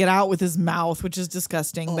trying to get out with his mouth, which is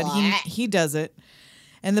disgusting, but he does it.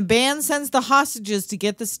 And the band sends the hostages to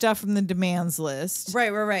get the stuff from the demands list.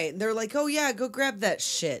 Right. They're like, oh yeah, go grab that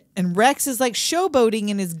shit. And Rex is like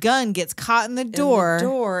showboating and his gun gets caught in the door. And the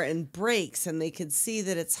door and breaks, and they could see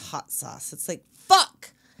that it's hot sauce. It's like, fuck.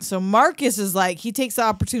 So Marcus is like, he takes the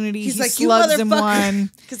opportunity. He's he like, you slugs him one.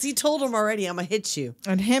 motherfucker. Because he told him already, I'm going to hit you.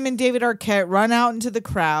 And him and David Arquette run out into the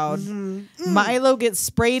crowd. Milo gets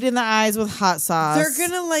sprayed in the eyes with hot sauce. They're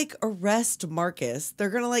going to like arrest Marcus. They're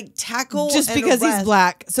going to like tackle just and because he's arrest.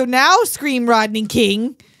 black. So now scream Rodney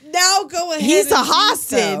King. Now go ahead. He's and a do so.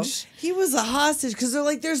 hostage. He was a hostage because they're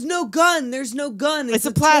like, there's no gun. There's no gun. It's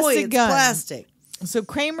a toy. plastic It's gun. plastic. So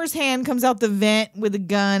Kramer's hand comes out the vent with a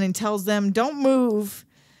gun and tells them, don't move.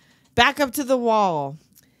 Back up to the wall.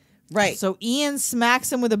 Right. So Ian smacks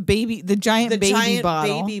him with the giant baby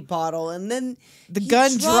bottle. baby bottle, and then The he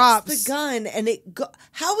gun drops. the gun, and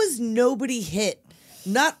how is nobody hit?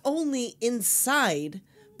 Not only inside,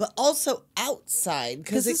 but also outside.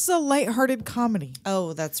 Because this is a lighthearted comedy.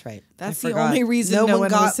 Oh, that's right. That's I the forgot. only reason no one one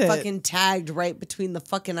got was hit. fucking tagged right between the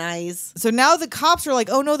fucking eyes. So now the cops are like,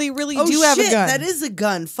 oh no, they really Oh do shit, have a gun. that is a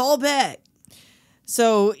gun. Fall back.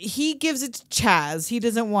 So he gives it to Chazz. He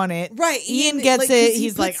doesn't want it. Right. Ian gets it.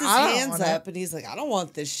 He's puts like, his I don't hands want up, and he's like, I don't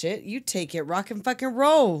want this shit. You take it, rock and fucking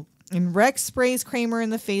roll. it. And Rex sprays Kramer in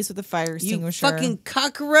the face with a fire You extinguisher. fucking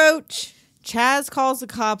cockroach. Chazz calls the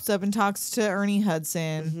cops up and talks to Ernie Hudson.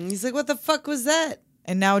 And he's like, what the fuck was that?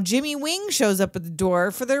 And now Jimmie Wing shows up at the door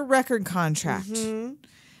for their record contract. Mm-hmm.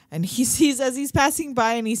 And he sees, as he's passing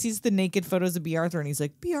by, and he sees the naked photos of B. Arthur, and he's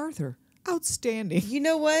like, B. Arthur, outstanding. You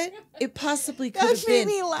know what? It possibly could That have made been.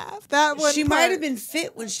 me laugh. That one. She part. might have been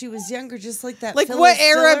fit when she was younger, just like that. Like Phyllis what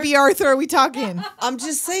era Diller. B. Arthur are we talking? I'm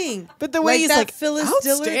just saying. But the way he's that like, Phyllis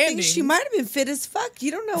Diller thing, outstanding. she might have been fit as fuck.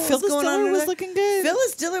 You don't know what Phyllis was going Diller on. was looking good.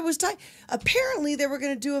 Phyllis Diller was tight. Apparently, they were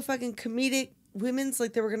going to do a fucking comedic women's,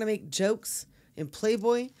 like they were going to make jokes in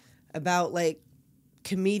Playboy about like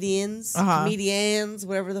comedians,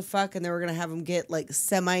 whatever the fuck, and they were going to have them get like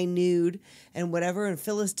semi-nude and whatever. And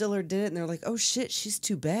Phyllis Diller did it, and they're like, oh shit, she's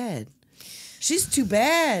too bad. She's too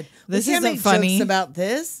bad. This we can't isn't make funny. jokes about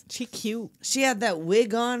this. She cute. She had that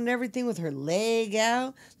wig on and everything with her leg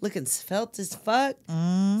out, looking svelte as fuck.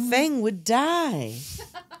 Fang would die.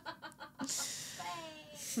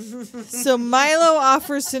 So Milo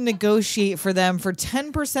offers to negotiate for them for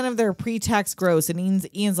 10% of their pre-tax gross, and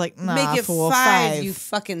Ian's like, nah, Make it fool, 5, you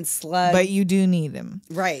fucking slug. But you do need him.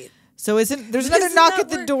 Right. So there's another Isn't knock that at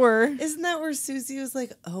the where- door. Isn't that where Susie was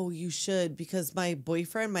like, oh, you should, because my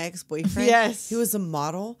ex-boyfriend, Yes. he was a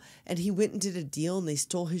model, and he went and did a deal, and they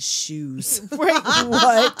stole his shoes. Wait,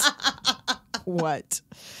 what? What?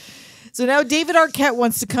 So now David Arquette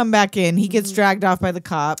wants to come back in. He gets dragged off by the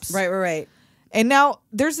cops. Right. And now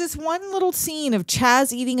there's this one little scene of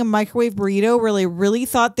Chazz eating a microwave burrito where they really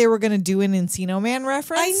thought they were going to do an Encino Man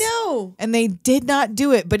reference. I know. And they did not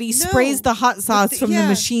do it, but he sprays the hot sauce from the yeah.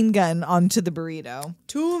 machine gun onto the burrito.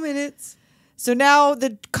 2 minutes. So now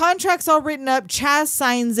the contract's all written up. Chazz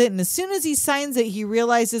signs it, and as soon as he signs it, he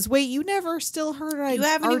realizes, wait, you never still heard You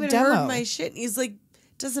haven't our even demo. heard my shit. And he's like,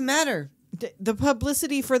 doesn't matter. The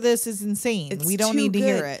publicity for this is insane. It's We don't too need to good.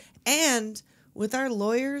 hear it. And with our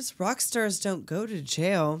lawyers, rock stars don't go to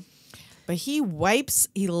jail. But he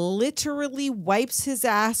literally wipes his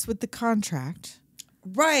ass with the contract.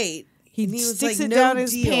 Right. He And was sticks like, it "No down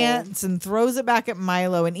his deal." pants and throws it back at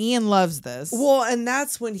Milo, and Ian loves this. Well, and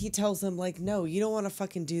that's when he tells them, like, no, you don't want to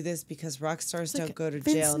fucking do this because rock stars don't go to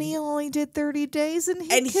Vince jail. Neil only did 30 days, and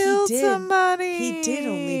he And killed he did. somebody. He did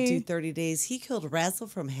only do 30 days. He killed Razzle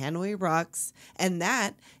from Hanoi Rocks, and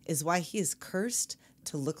that is why he is cursed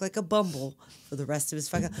to look like a bumble for the rest of his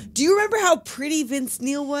fucking. Do you remember how pretty Vince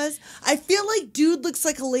Neil was? I feel like Dude Looks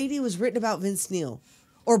Like a Lady was written about Vince Neil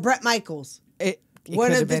or Bret Michaels. It One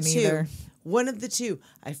could of have the been two. either. One of the two.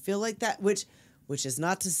 I feel like that, which is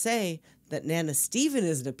not to say that Nana Steven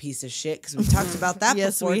isn't a piece of shit, because we talked about that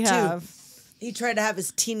Yes, before we too. have. He tried to have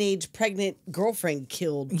his teenage pregnant girlfriend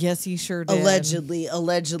killed. Yes, he sure did.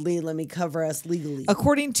 Allegedly, let me cover us legally.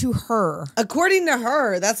 According to her. According to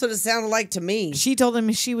her, that's what it sounded like to me. She told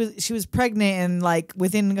him she was pregnant, and like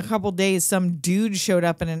within a couple days, some dude showed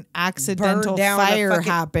up and an accidental Burned down the fire fucking-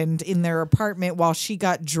 happened in their apartment while she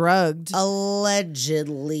got drugged.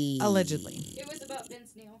 Allegedly. It was about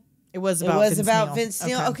Vince Neil. It was It about was Vince about Neil. Vince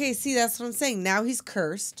Neil. Okay, see, that's what I'm saying. Now he's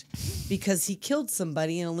cursed because he killed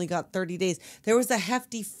somebody and only got 30 days. There was a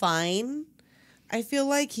hefty fine. I feel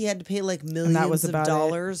like he had to pay like millions was of about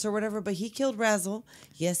dollars or whatever, but he killed Razzle.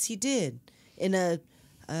 Yes, he did. In a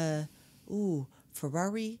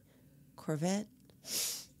Ferrari, Corvette,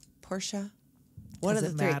 Porsche. One of the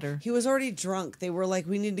Doesn't three. matter. He was already drunk. They were like,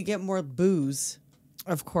 we need to get more booze.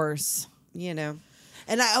 Of course. You know.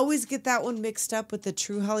 And I always get that one mixed up with the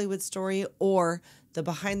True Hollywood Story or the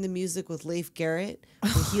Behind the Music with Leif Garrett,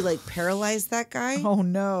 when he like paralyzed that guy. Oh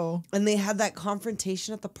no. And they had that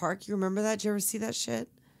confrontation at the park. You remember that? Did you ever see that shit?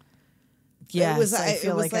 Yes, it was. I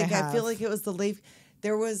feel like I have. I feel like it was the Leif.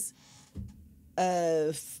 There was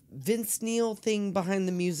a Vince Neil thing Behind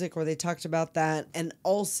the Music where they talked about that, and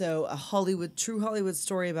also a True Hollywood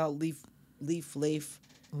Story about Leif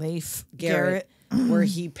Garrett, where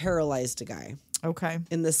he paralyzed a guy. Okay.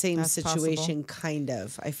 In the same That's situation, kind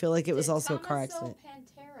of. I feel like it was also a car Tommaso accident.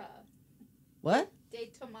 Pantera. What? De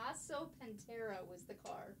Tommaso Pantera was the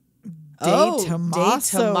car. De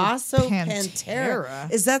Tommaso Pantera.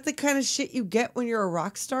 Pantera. Is that the kind of shit you get when you're a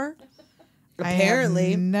rock star? I Apparently.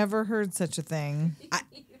 have never heard such a thing.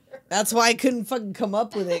 That's why I couldn't fucking come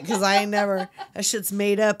up with it, because I never. That shit's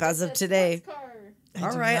made up as of today. Car.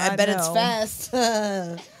 All do right, I not bet it's know. fast.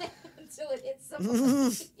 Until it hits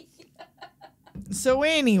someone. So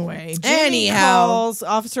anyway, Jimmie Anyhow. calls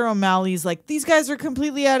Officer O'Malley's like, these guys are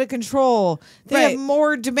completely out of control. They have Right.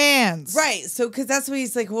 more demands. Right, so because that's what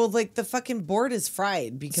he's like. Well, like the fucking board is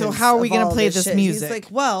fried because. So how are we of gonna all play this shit. music? He's like,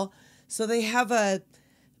 well, so they have a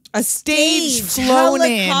Stage flown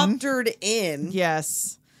in. helicoptered in.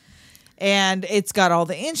 Yes. And it's got all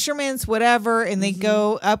the instruments, whatever, and they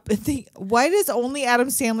go up. Why does only Adam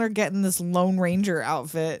Sandler get in this Lone Ranger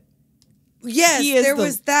outfit? Yes, He is there the-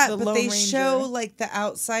 was that, the but Lone they Ranger. show like the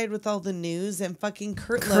outside with all the news and fucking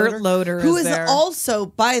Kurt Loder who is is there. also,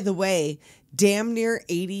 by the way, damn near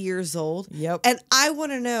 80 years old. Yep. And I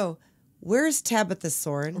want to know, Where's Tabitha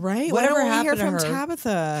Soren? Right? Whatever Why don't we happened hear from to her?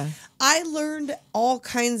 Tabitha? I learned all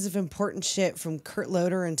kinds of important shit from Kurt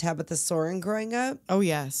Loder and Tabitha Soren growing up. Oh,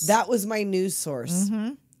 yes. That was my news source.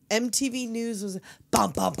 MTV News was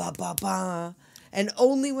bum, bum, bum, bum, bum. And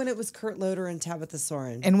only when it was Kurt Loder and Tabitha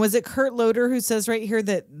Soren. And was it Kurt Loder who says right here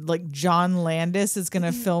that like John Landis is going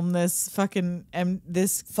to film this fucking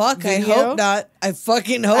this Fuck, video? I hope not. I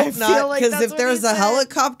fucking hope feel not. like Because that's if what there's he a said.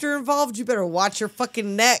 helicopter involved, you better watch your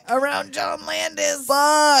fucking neck. Around John Landis.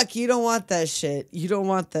 Fuck, you don't want that shit. You don't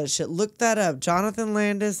want that shit. Look that up. Jonathan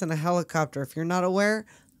Landis and a helicopter. If you're not aware,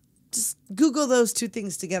 just Google those two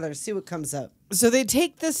things together. See what comes up. So they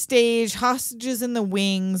take the stage, hostages in the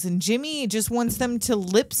wings, and Jimmie just wants them to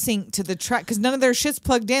lip sync to the track because none of their shit's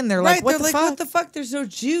plugged in. They're like, what the fuck? What the fuck? There's no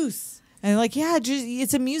juice. And they're like, yeah,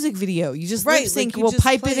 it's a music video. You just Right. lip sync, you we'll just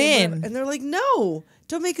pipe play it in. And they're like, no,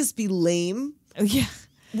 don't make us be lame. Oh, yeah.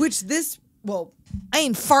 Which this, well, I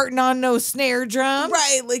ain't farting on no snare drum.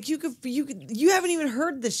 right. Like you haven't even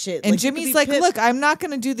heard the shit. And Like, you could Jimmie's be like, pissed. look, I'm not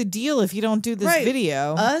going to do the deal if you don't do this Right.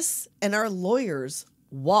 video. Us and our lawyers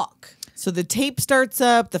walk. So the tape starts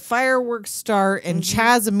up, the fireworks start, and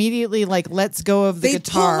Chazz immediately like lets go of the They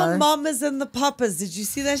guitar pull the mamas and the papas. Did you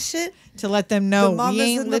see that shit? to let them know The mamas we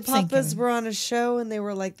ain't and the lip papas syncing. were on a show and they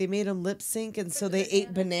were like, they made them lip sync. And so they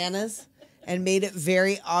ate bananas and made it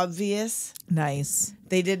very obvious. Nice.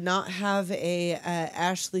 They did not have a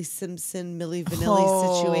Ashley Simpson, Milli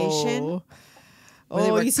Vanilli situation. where they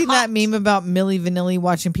Oh, were you seen caught. that meme about Milli Vanilli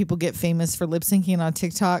watching people get famous for lip syncing on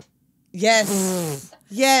TikTok? Yes.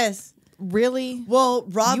 Yes. Really? Well,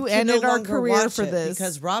 Rob You can ended no our longer career watch for it this.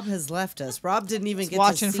 because Rob has left us. Rob didn't even get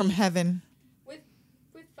Watching to see from heaven. With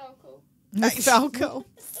Falco. With Falco.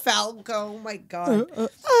 Falco. Oh my god.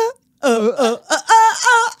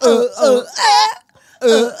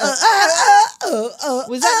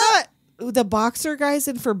 Was that not the boxer guys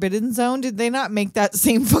in Forbidden Zone? Did they not make that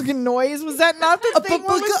same fucking noise? Was that not the thing?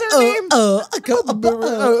 What was their name?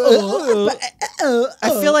 I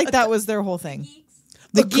feel like that was their whole thing.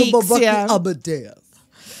 The geeks, yeah.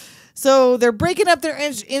 So they're breaking up their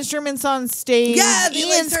instruments on stage. Yeah, they,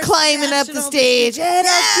 like, Ian's start climbing up smashing the all the stage. shit.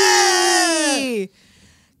 Anarchy!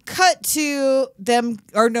 Cut to them,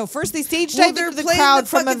 or no, first they stage dive into the crowd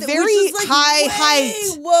from a very high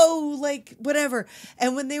height. Whoa, like whatever.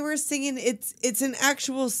 And when they were singing, it's an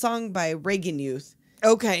actual song by Reagan Youth.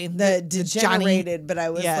 Okay, The Johnny. Degenerated, but I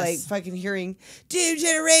was Yes. like fucking hearing Doom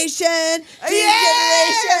Generation, Doom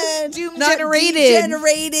Yes! Generation, Doom not Generated.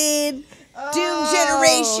 Degenerated, Doom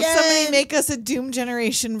Generation. Somebody make us a Doom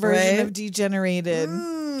Generation version Right? of Degenerated.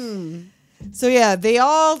 Mm. So yeah, they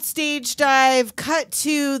all stage dive. Cut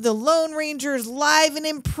to the Lone Rangers live and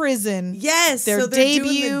in prison. Yes, Their so they're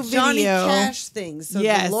debut doing the Johnny video. Cash thing. So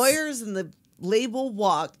Yes. the lawyers and the label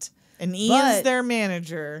walked. And Ian's But- their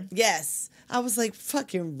manager. Yes. I was like,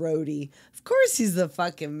 fucking Rhodey. Of course he's the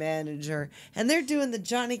fucking manager. And they're doing the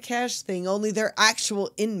Johnny Cash thing, only they're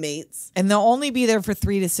actual inmates. And they'll only be there for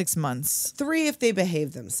 3 to 6 months. 3 if they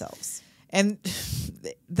behave themselves. And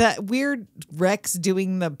that weird Rex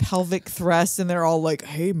doing the pelvic thrust, and they're all like,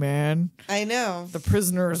 hey, man, I know. the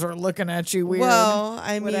prisoners are looking at you weird. Well,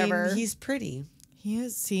 I Whatever. mean, he's pretty. He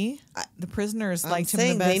is, see? The prisoners I'm liked him the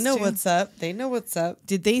saying best. they know too. what's up. They know what's up.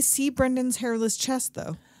 Did they see Brendan's hairless chest,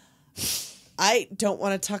 though? I don't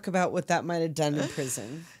want to talk about what that might have done in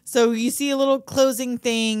prison. So you see a little closing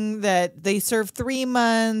thing that they served 3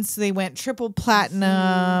 months. They went triple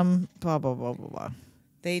platinum. Blah, blah, blah, blah, blah.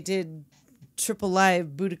 They did triple live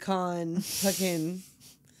Budokan fucking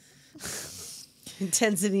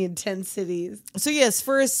intensities. So yes,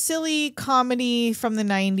 for a silly comedy from the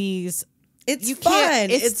 90s, It's you fun.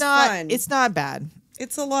 can't. It's not. fun. It's not bad.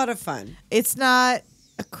 It's a lot of fun. It's not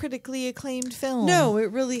a critically acclaimed film. No,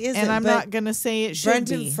 it really isn't. and I'm but not gonna say it should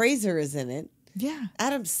Brendan be. Fraser is in it. Yeah.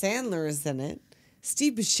 Adam Sandler is in it.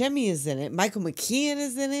 Steve Buscemi is in it. Michael McKean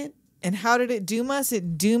is in it. And how did it doom us?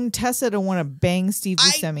 It doomed Tessa to want to bang Steve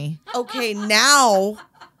Buscemi. Okay, now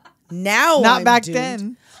Not I'm back doomed.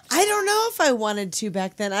 then. I don't know if I wanted to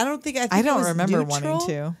back then. I don't think I don't was remember neutral. wanting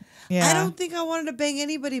to. Yeah. I don't think I wanted to bang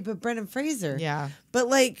anybody but Brendan Fraser. Yeah. But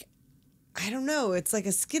like, I don't know. It's like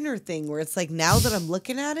a Skinner thing where it's like now that I'm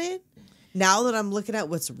looking at it, now that I'm looking at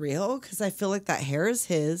what's real, because I feel like that hair is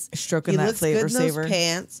his. Stroking he that looks flavor good in those saver.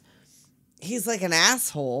 pants. He's like an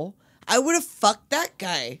asshole. I would have fucked that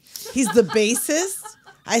guy. He's the bassist.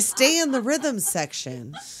 I stay in the rhythm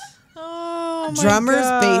section. Oh my Drummers,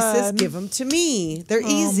 God. bassists, give them to me. They're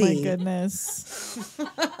easy. Oh my goodness.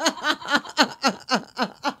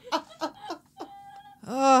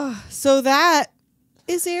 So that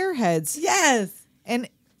is Airheads. Yes. And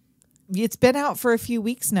it's been out for a few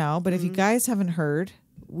weeks now, but if you guys haven't heard,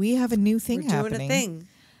 we have a new thing We're happening. doing a thing.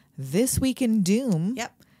 This Week in Doom.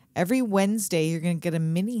 Yep. Every Wednesday, you're going to get a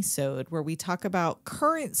mini-sode where we talk about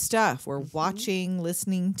current stuff we're watching,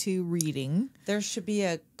 listening to, reading. There should be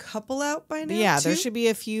a couple out by now. Yeah, there Two? should be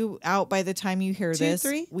a few out by the time you hear Two, this.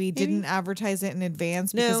 three, we maybe? didn't advertise it in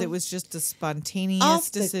advance because No. it was just a spontaneous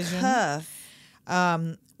Off decision. the cuff.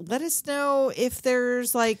 Let us know if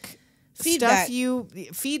there's like Feedback.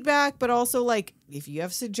 feedback, but also like if you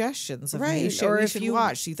have suggestions of new Right. shit Or we if should you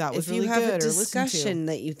watch you thought was if really you have good a or listen to. discussion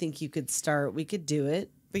that you think you could start, we could do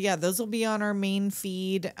it. But yeah, those will be on our main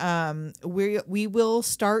feed. We will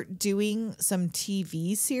start doing some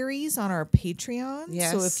TV series on our Patreon.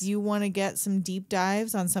 Yes. So if you want to get some deep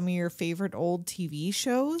dives on some of your favorite old TV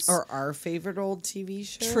shows. Or our favorite old TV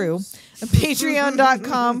show. True.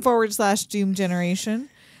 Patreon.com/Doom Generation.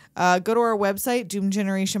 Go to our website,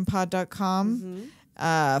 doomgenerationpod.com,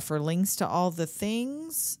 for links to all the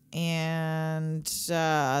things. And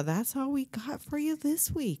that's all we got for you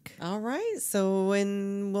this week. All right. So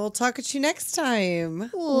we'll talk at you next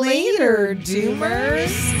time. Later,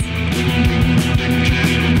 Doomers.